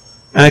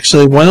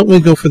 Actually, why don't we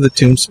go for the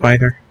Tomb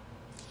Spider?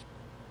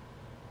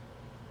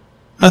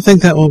 I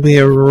think that will be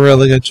a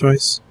really good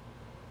choice.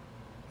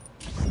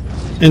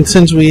 And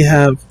since we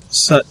have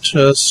such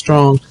a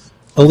strong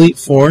elite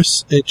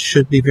force, it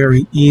should be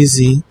very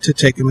easy to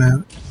take him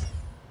out.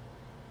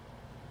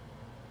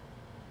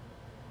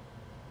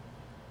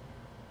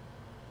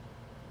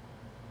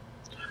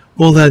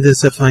 Well, that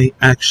is if I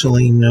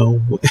actually know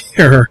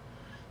where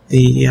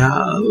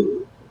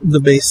the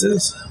base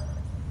is.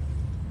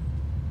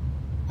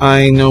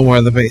 I know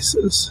where the base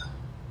is.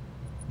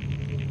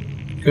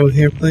 Go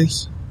here,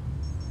 please.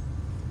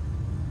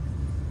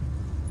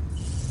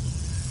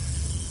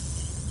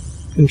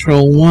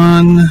 Control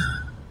 1.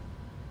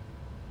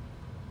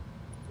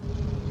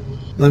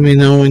 Let me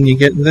know when you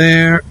get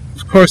there.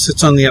 Of course,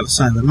 it's on the other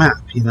side of the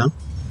map, you know.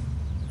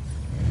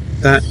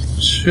 That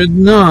should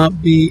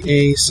not be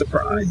a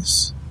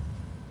surprise.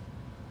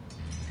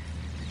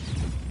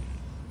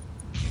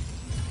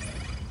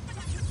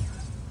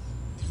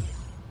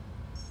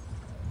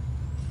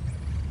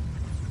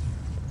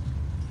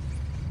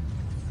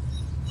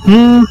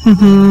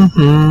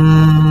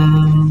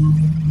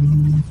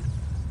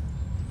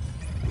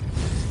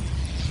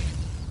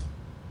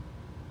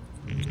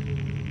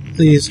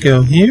 Please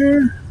go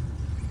here.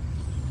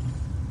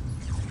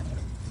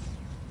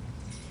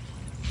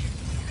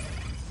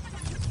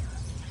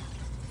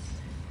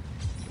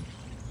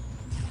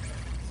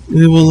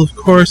 We will, of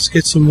course,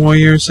 get some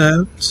warriors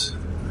out.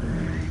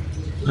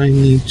 I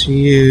need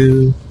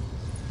you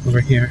over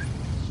here.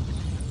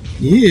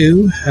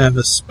 You have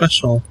a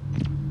special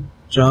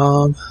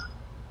job.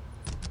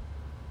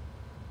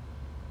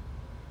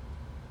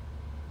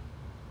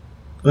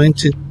 Going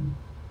to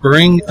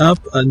bring up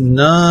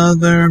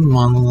another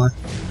monolith.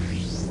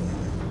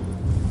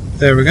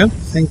 There we go.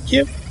 Thank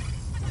you.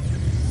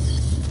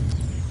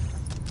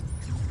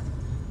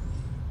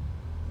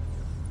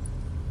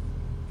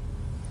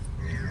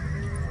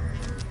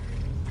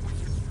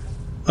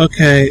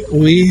 Okay,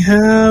 we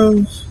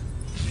have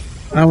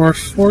our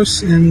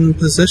force in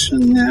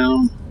position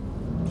now.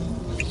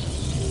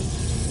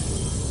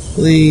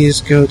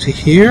 Please go to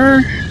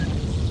here.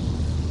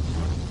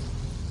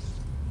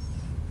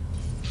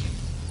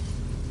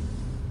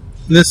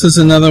 This is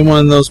another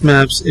one of those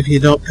maps, if you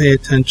don't pay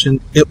attention,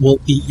 it will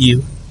eat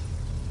you.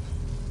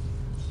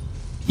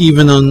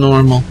 Even on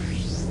normal.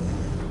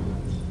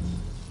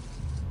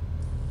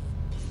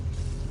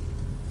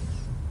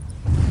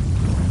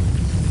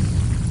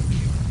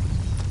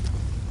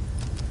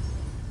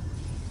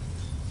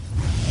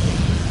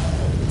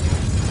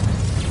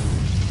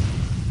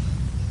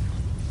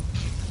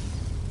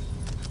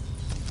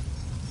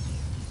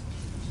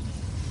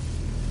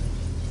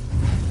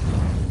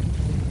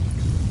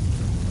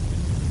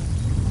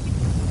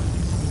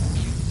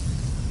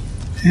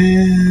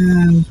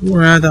 And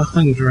we're at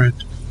 100.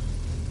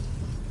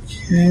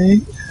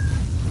 Okay.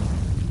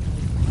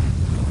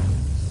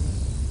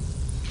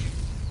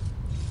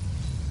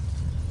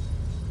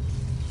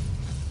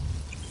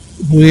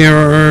 We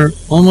are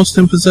almost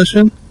in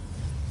position.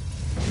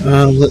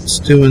 Let's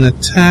do an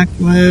attack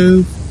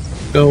move.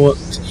 Go up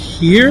to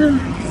here.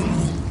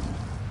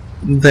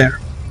 There.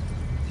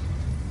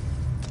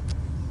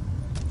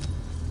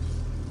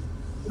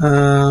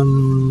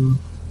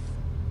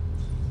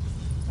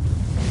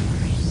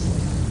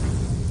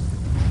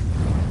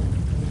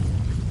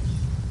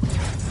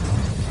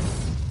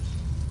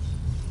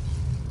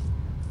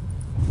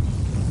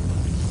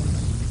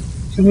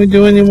 Can we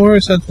do any more, or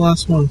is that the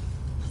last one?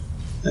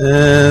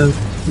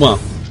 Well,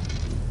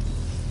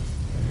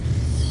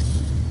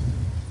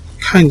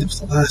 kind of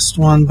the last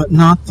one, but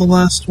not the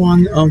last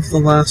one of the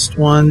last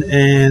one,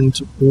 and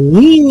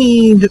we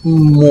need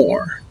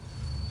more.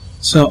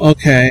 So,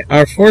 okay,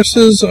 our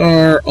forces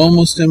are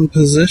almost in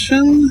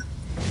position.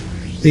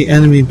 The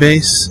enemy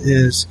base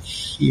is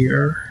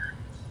here.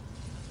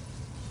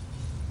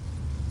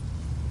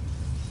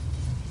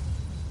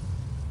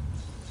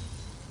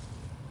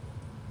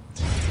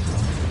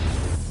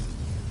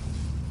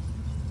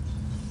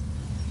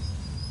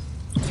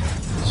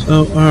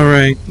 So,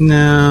 alright,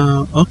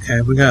 now, okay,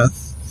 we got a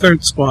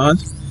third squad.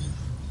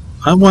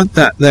 I want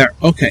that there.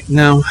 Okay,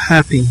 now,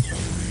 happy.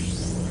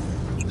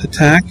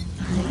 Attack.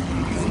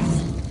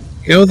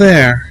 Go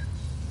there.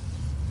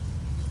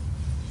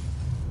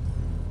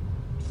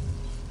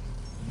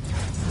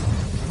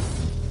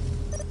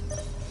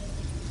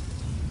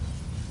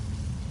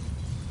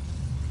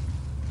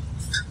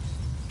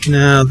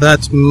 Now,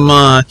 that's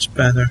much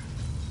better.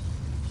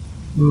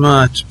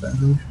 Much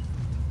better.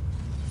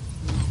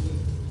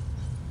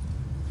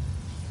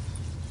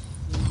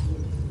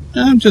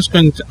 I'm just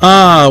going to...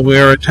 Ah,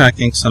 we're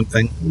attacking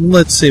something.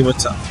 Let's see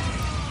what's up.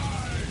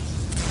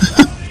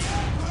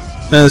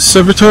 The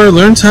servitor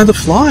learns how to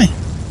fly.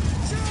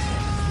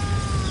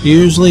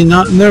 Usually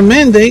not in their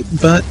mandate,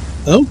 but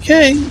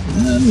okay.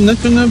 I'm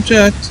not going to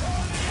object.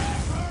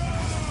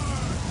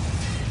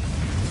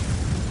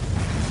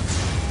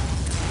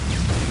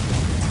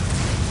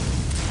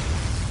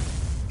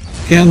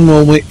 Again,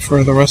 we'll wait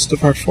for the rest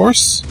of our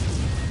force.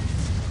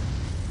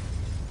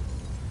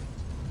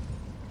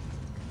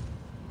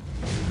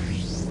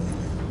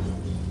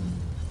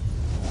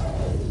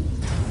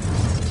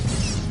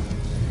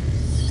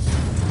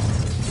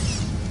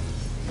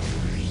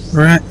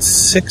 We're at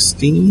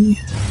 60,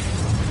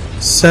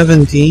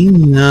 70,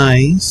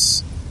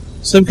 nice.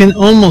 So we can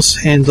almost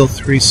handle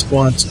 3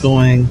 squads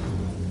going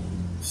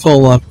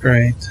full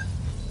upgrade.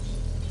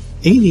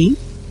 80.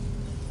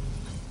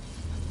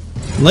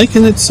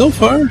 Liking it so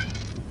far.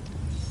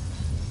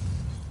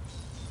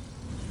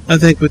 I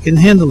think we can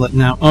handle it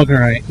now.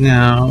 Alright,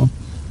 now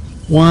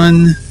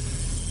 1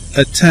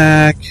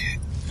 attack,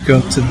 go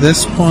to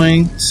this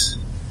point.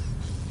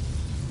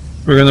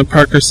 We're going to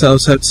park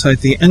ourselves outside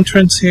the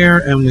entrance here,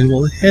 and we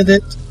will hit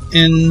it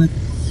in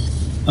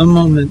a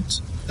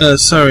moment.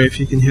 Sorry if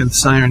you can hear the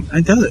siren.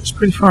 I doubt it's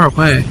pretty far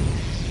away.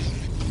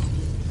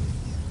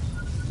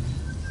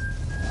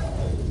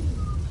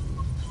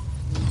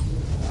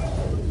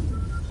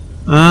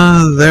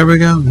 Ah, there we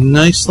go.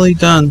 Nicely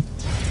done.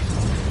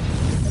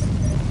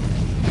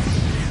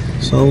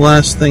 So the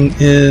last thing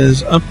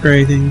is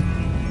upgrading.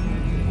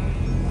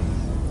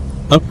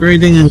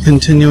 Upgrading and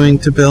continuing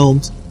to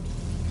build.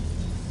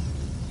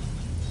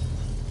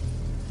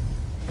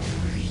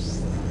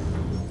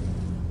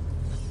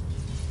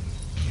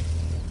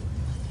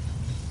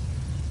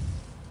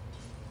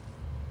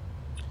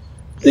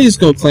 Please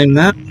go claim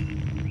that.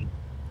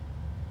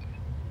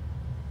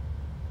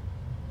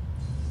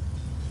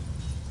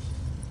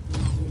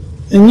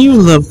 And you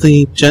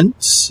lovely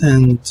gents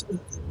and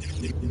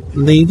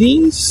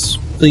ladies,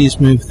 please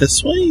move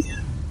this way.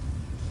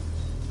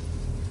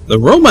 The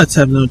robots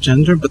have no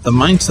gender, but the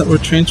minds that were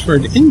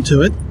transferred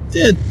into it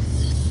did.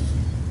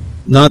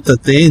 Not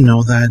that they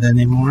know that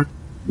anymore.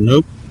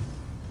 Nope.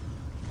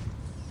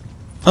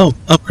 Oh,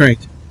 upgrade.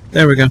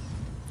 There we go.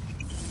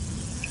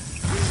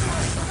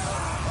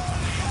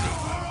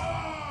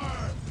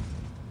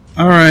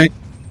 Alright,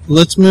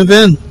 let's move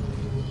in.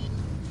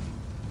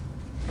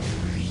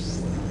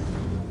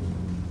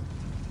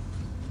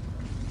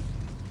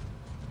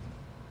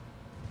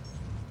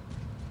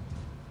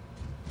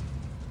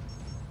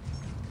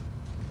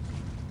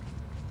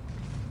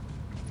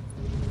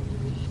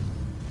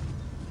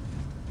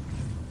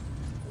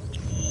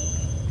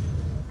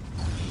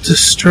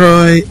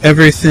 Destroy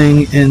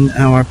everything in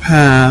our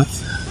path.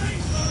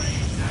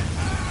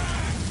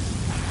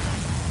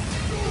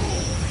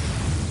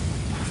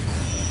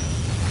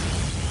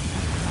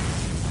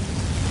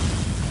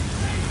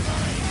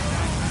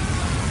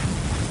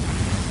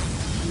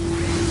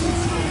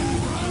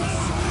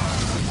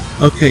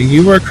 Okay,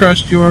 you are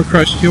crushed, you are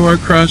crushed, you are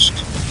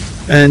crushed.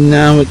 And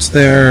now it's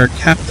their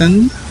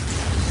captain.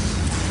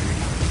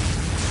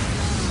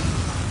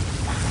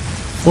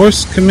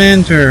 Force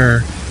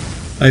Commander,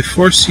 I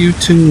force you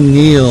to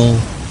kneel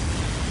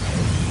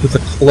with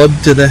a club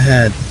to the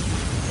head.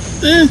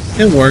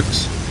 It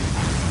works.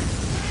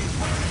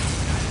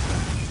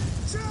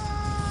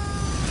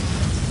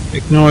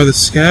 Ignore the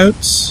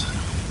scouts.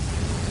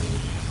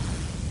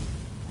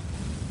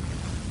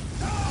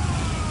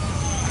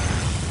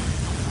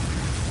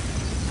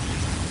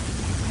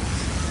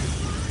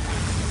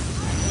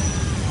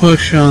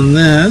 Push on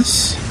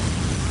this.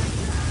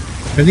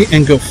 Ready?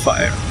 And go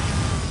fire.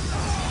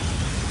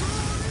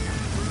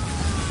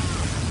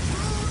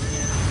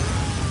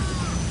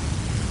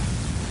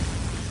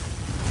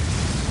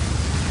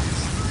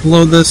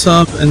 Blow this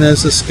up, and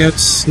as the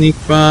scouts sneak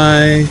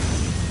by,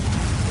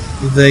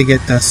 they get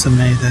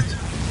decimated.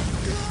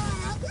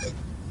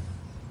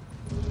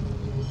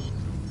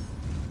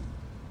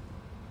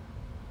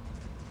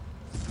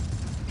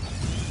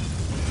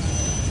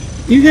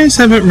 You guys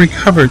haven't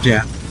recovered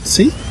yet.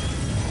 See?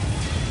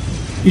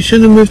 You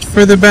should have moved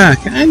further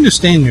back. I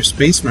understand you're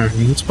Space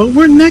Marines, but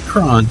we're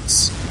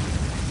Necrons.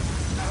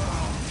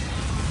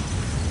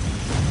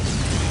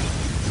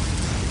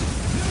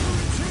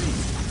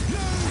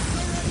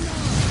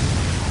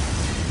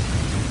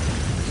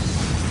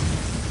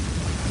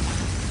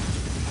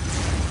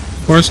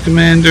 Force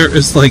Commander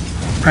is like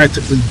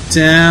practically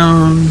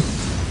down.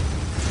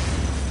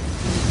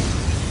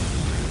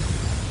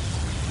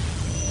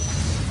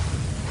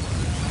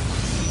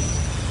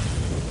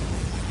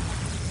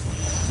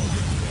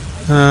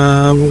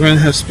 We're going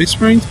to have Space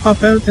Marines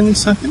pop out in a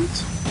second.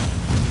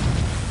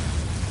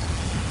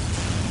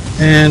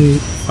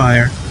 And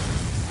fire.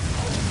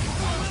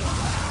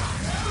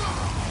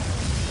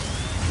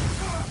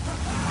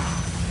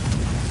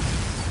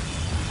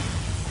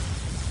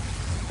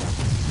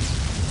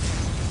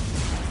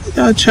 We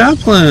got a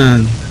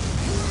chaplain.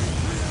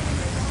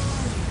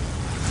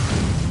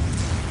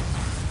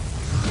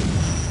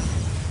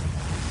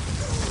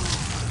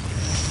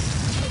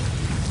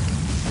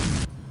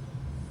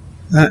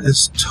 That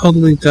is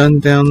totally done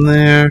down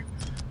there.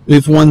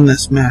 We've won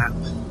this map.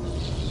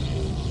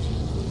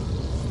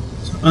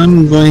 So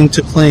I'm going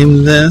to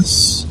claim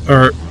this,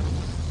 or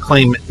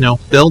claim it, no,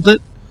 build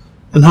it.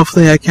 And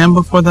hopefully I can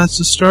before that's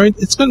destroyed.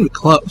 It's going to be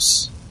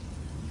close.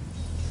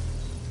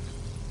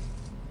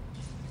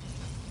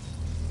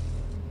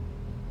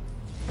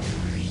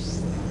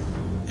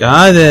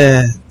 Got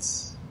it.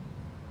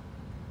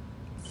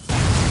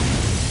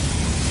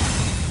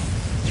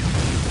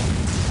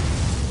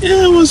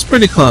 Yeah, it was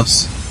pretty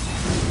close.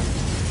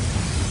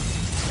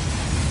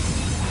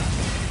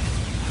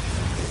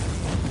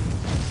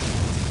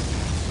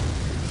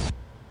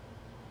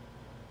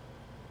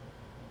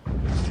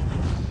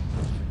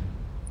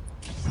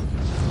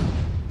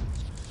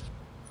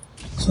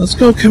 So let's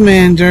go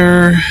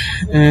Commander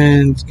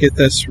and get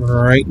this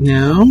right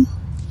now,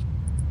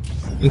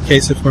 in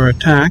case if we're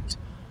attacked,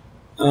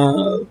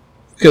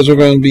 because we're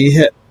going to be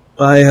hit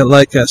by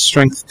like a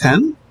strength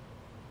 10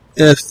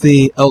 if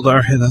the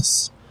Eldar hit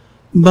us.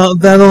 But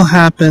that'll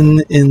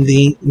happen in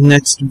the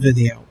next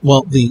video.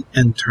 Well, the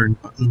end turn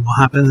button will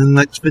happen in the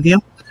next video.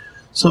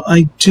 So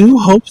I do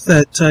hope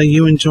that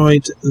you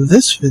enjoyed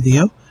this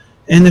video.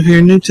 And if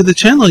you're new to the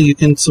channel, you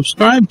can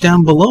subscribe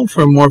down below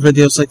for more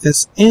videos like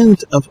this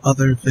and of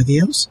other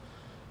videos.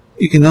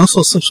 You can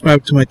also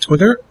subscribe to my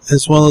Twitter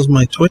as well as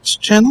my Twitch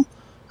channel.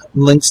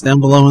 Links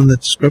down below in the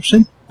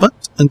description.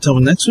 But until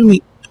next we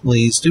meet,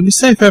 please do be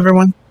safe,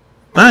 everyone.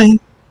 Bye.